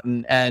on out.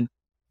 And I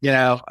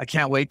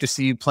can't wait to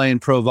see you playing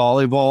pro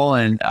volleyball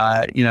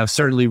and,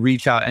 certainly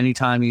reach out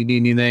anytime you need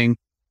anything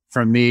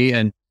from me.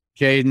 And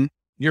Jaden,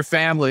 your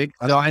family,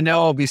 although I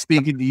know I'll be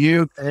speaking to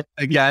you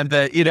again,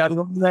 but,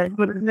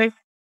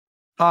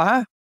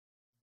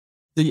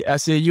 I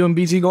said, you and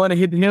BG going to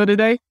hit the hill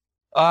today?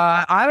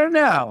 I don't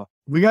know.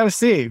 We got to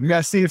see. We got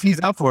to see if he's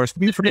up for us. It's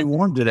be pretty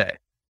warm today.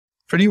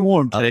 Pretty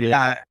warm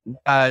today.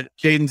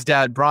 Jaden's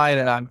dad, Brian,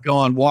 and I'm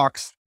going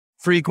walks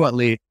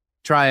frequently,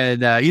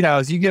 trying,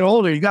 as you get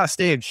older, you got to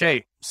stay in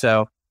shape.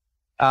 So,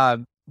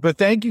 but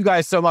thank you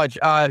guys so much.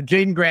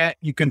 Jaden Grant,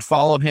 you can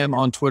follow him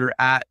on Twitter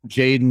at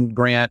Jaden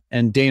Grant,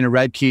 and Dana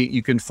Redkey,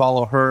 you can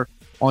follow her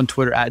on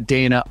Twitter at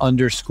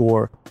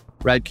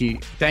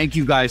Dana_Redkey. Thank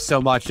you guys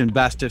so much, and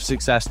best of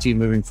success to you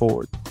moving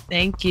forward.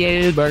 Thank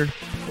you.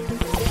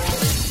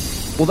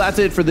 Well, that's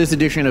it for this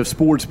edition of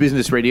Sports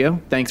Business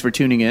Radio. Thanks for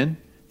tuning in.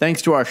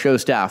 Thanks to our show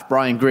staff,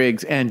 Brian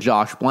Griggs and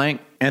Josh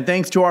Blank. And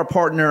thanks to our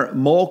partner,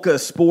 Malka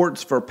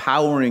Sports, for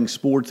powering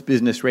Sports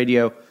Business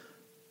Radio.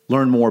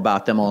 Learn more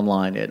about them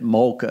online at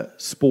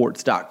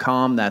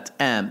malkasports.com. That's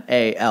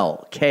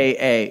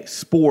MALKA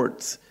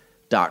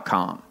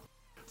sports.com.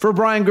 For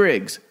Brian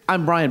Griggs,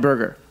 I'm Brian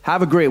Berger.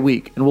 Have a great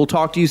week, and we'll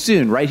talk to you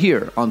soon right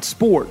here on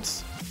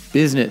Sports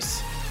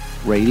Business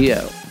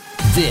Radio.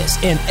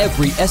 This and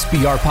every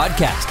SBR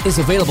podcast is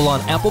available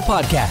on Apple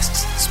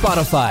Podcasts,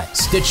 Spotify,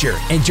 Stitcher,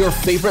 and your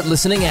favorite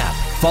listening app.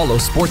 Follow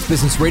Sports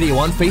Business Radio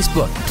on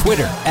Facebook,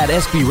 Twitter at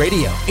SB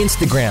Radio,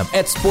 Instagram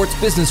at Sports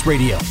Business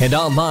Radio, and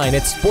online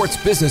at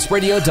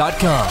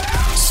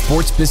sportsbusinessradio.com.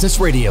 Sports Business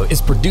Radio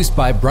is produced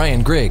by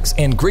Brian Griggs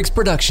and Griggs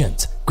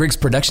Productions,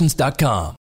 griggsproductions.com.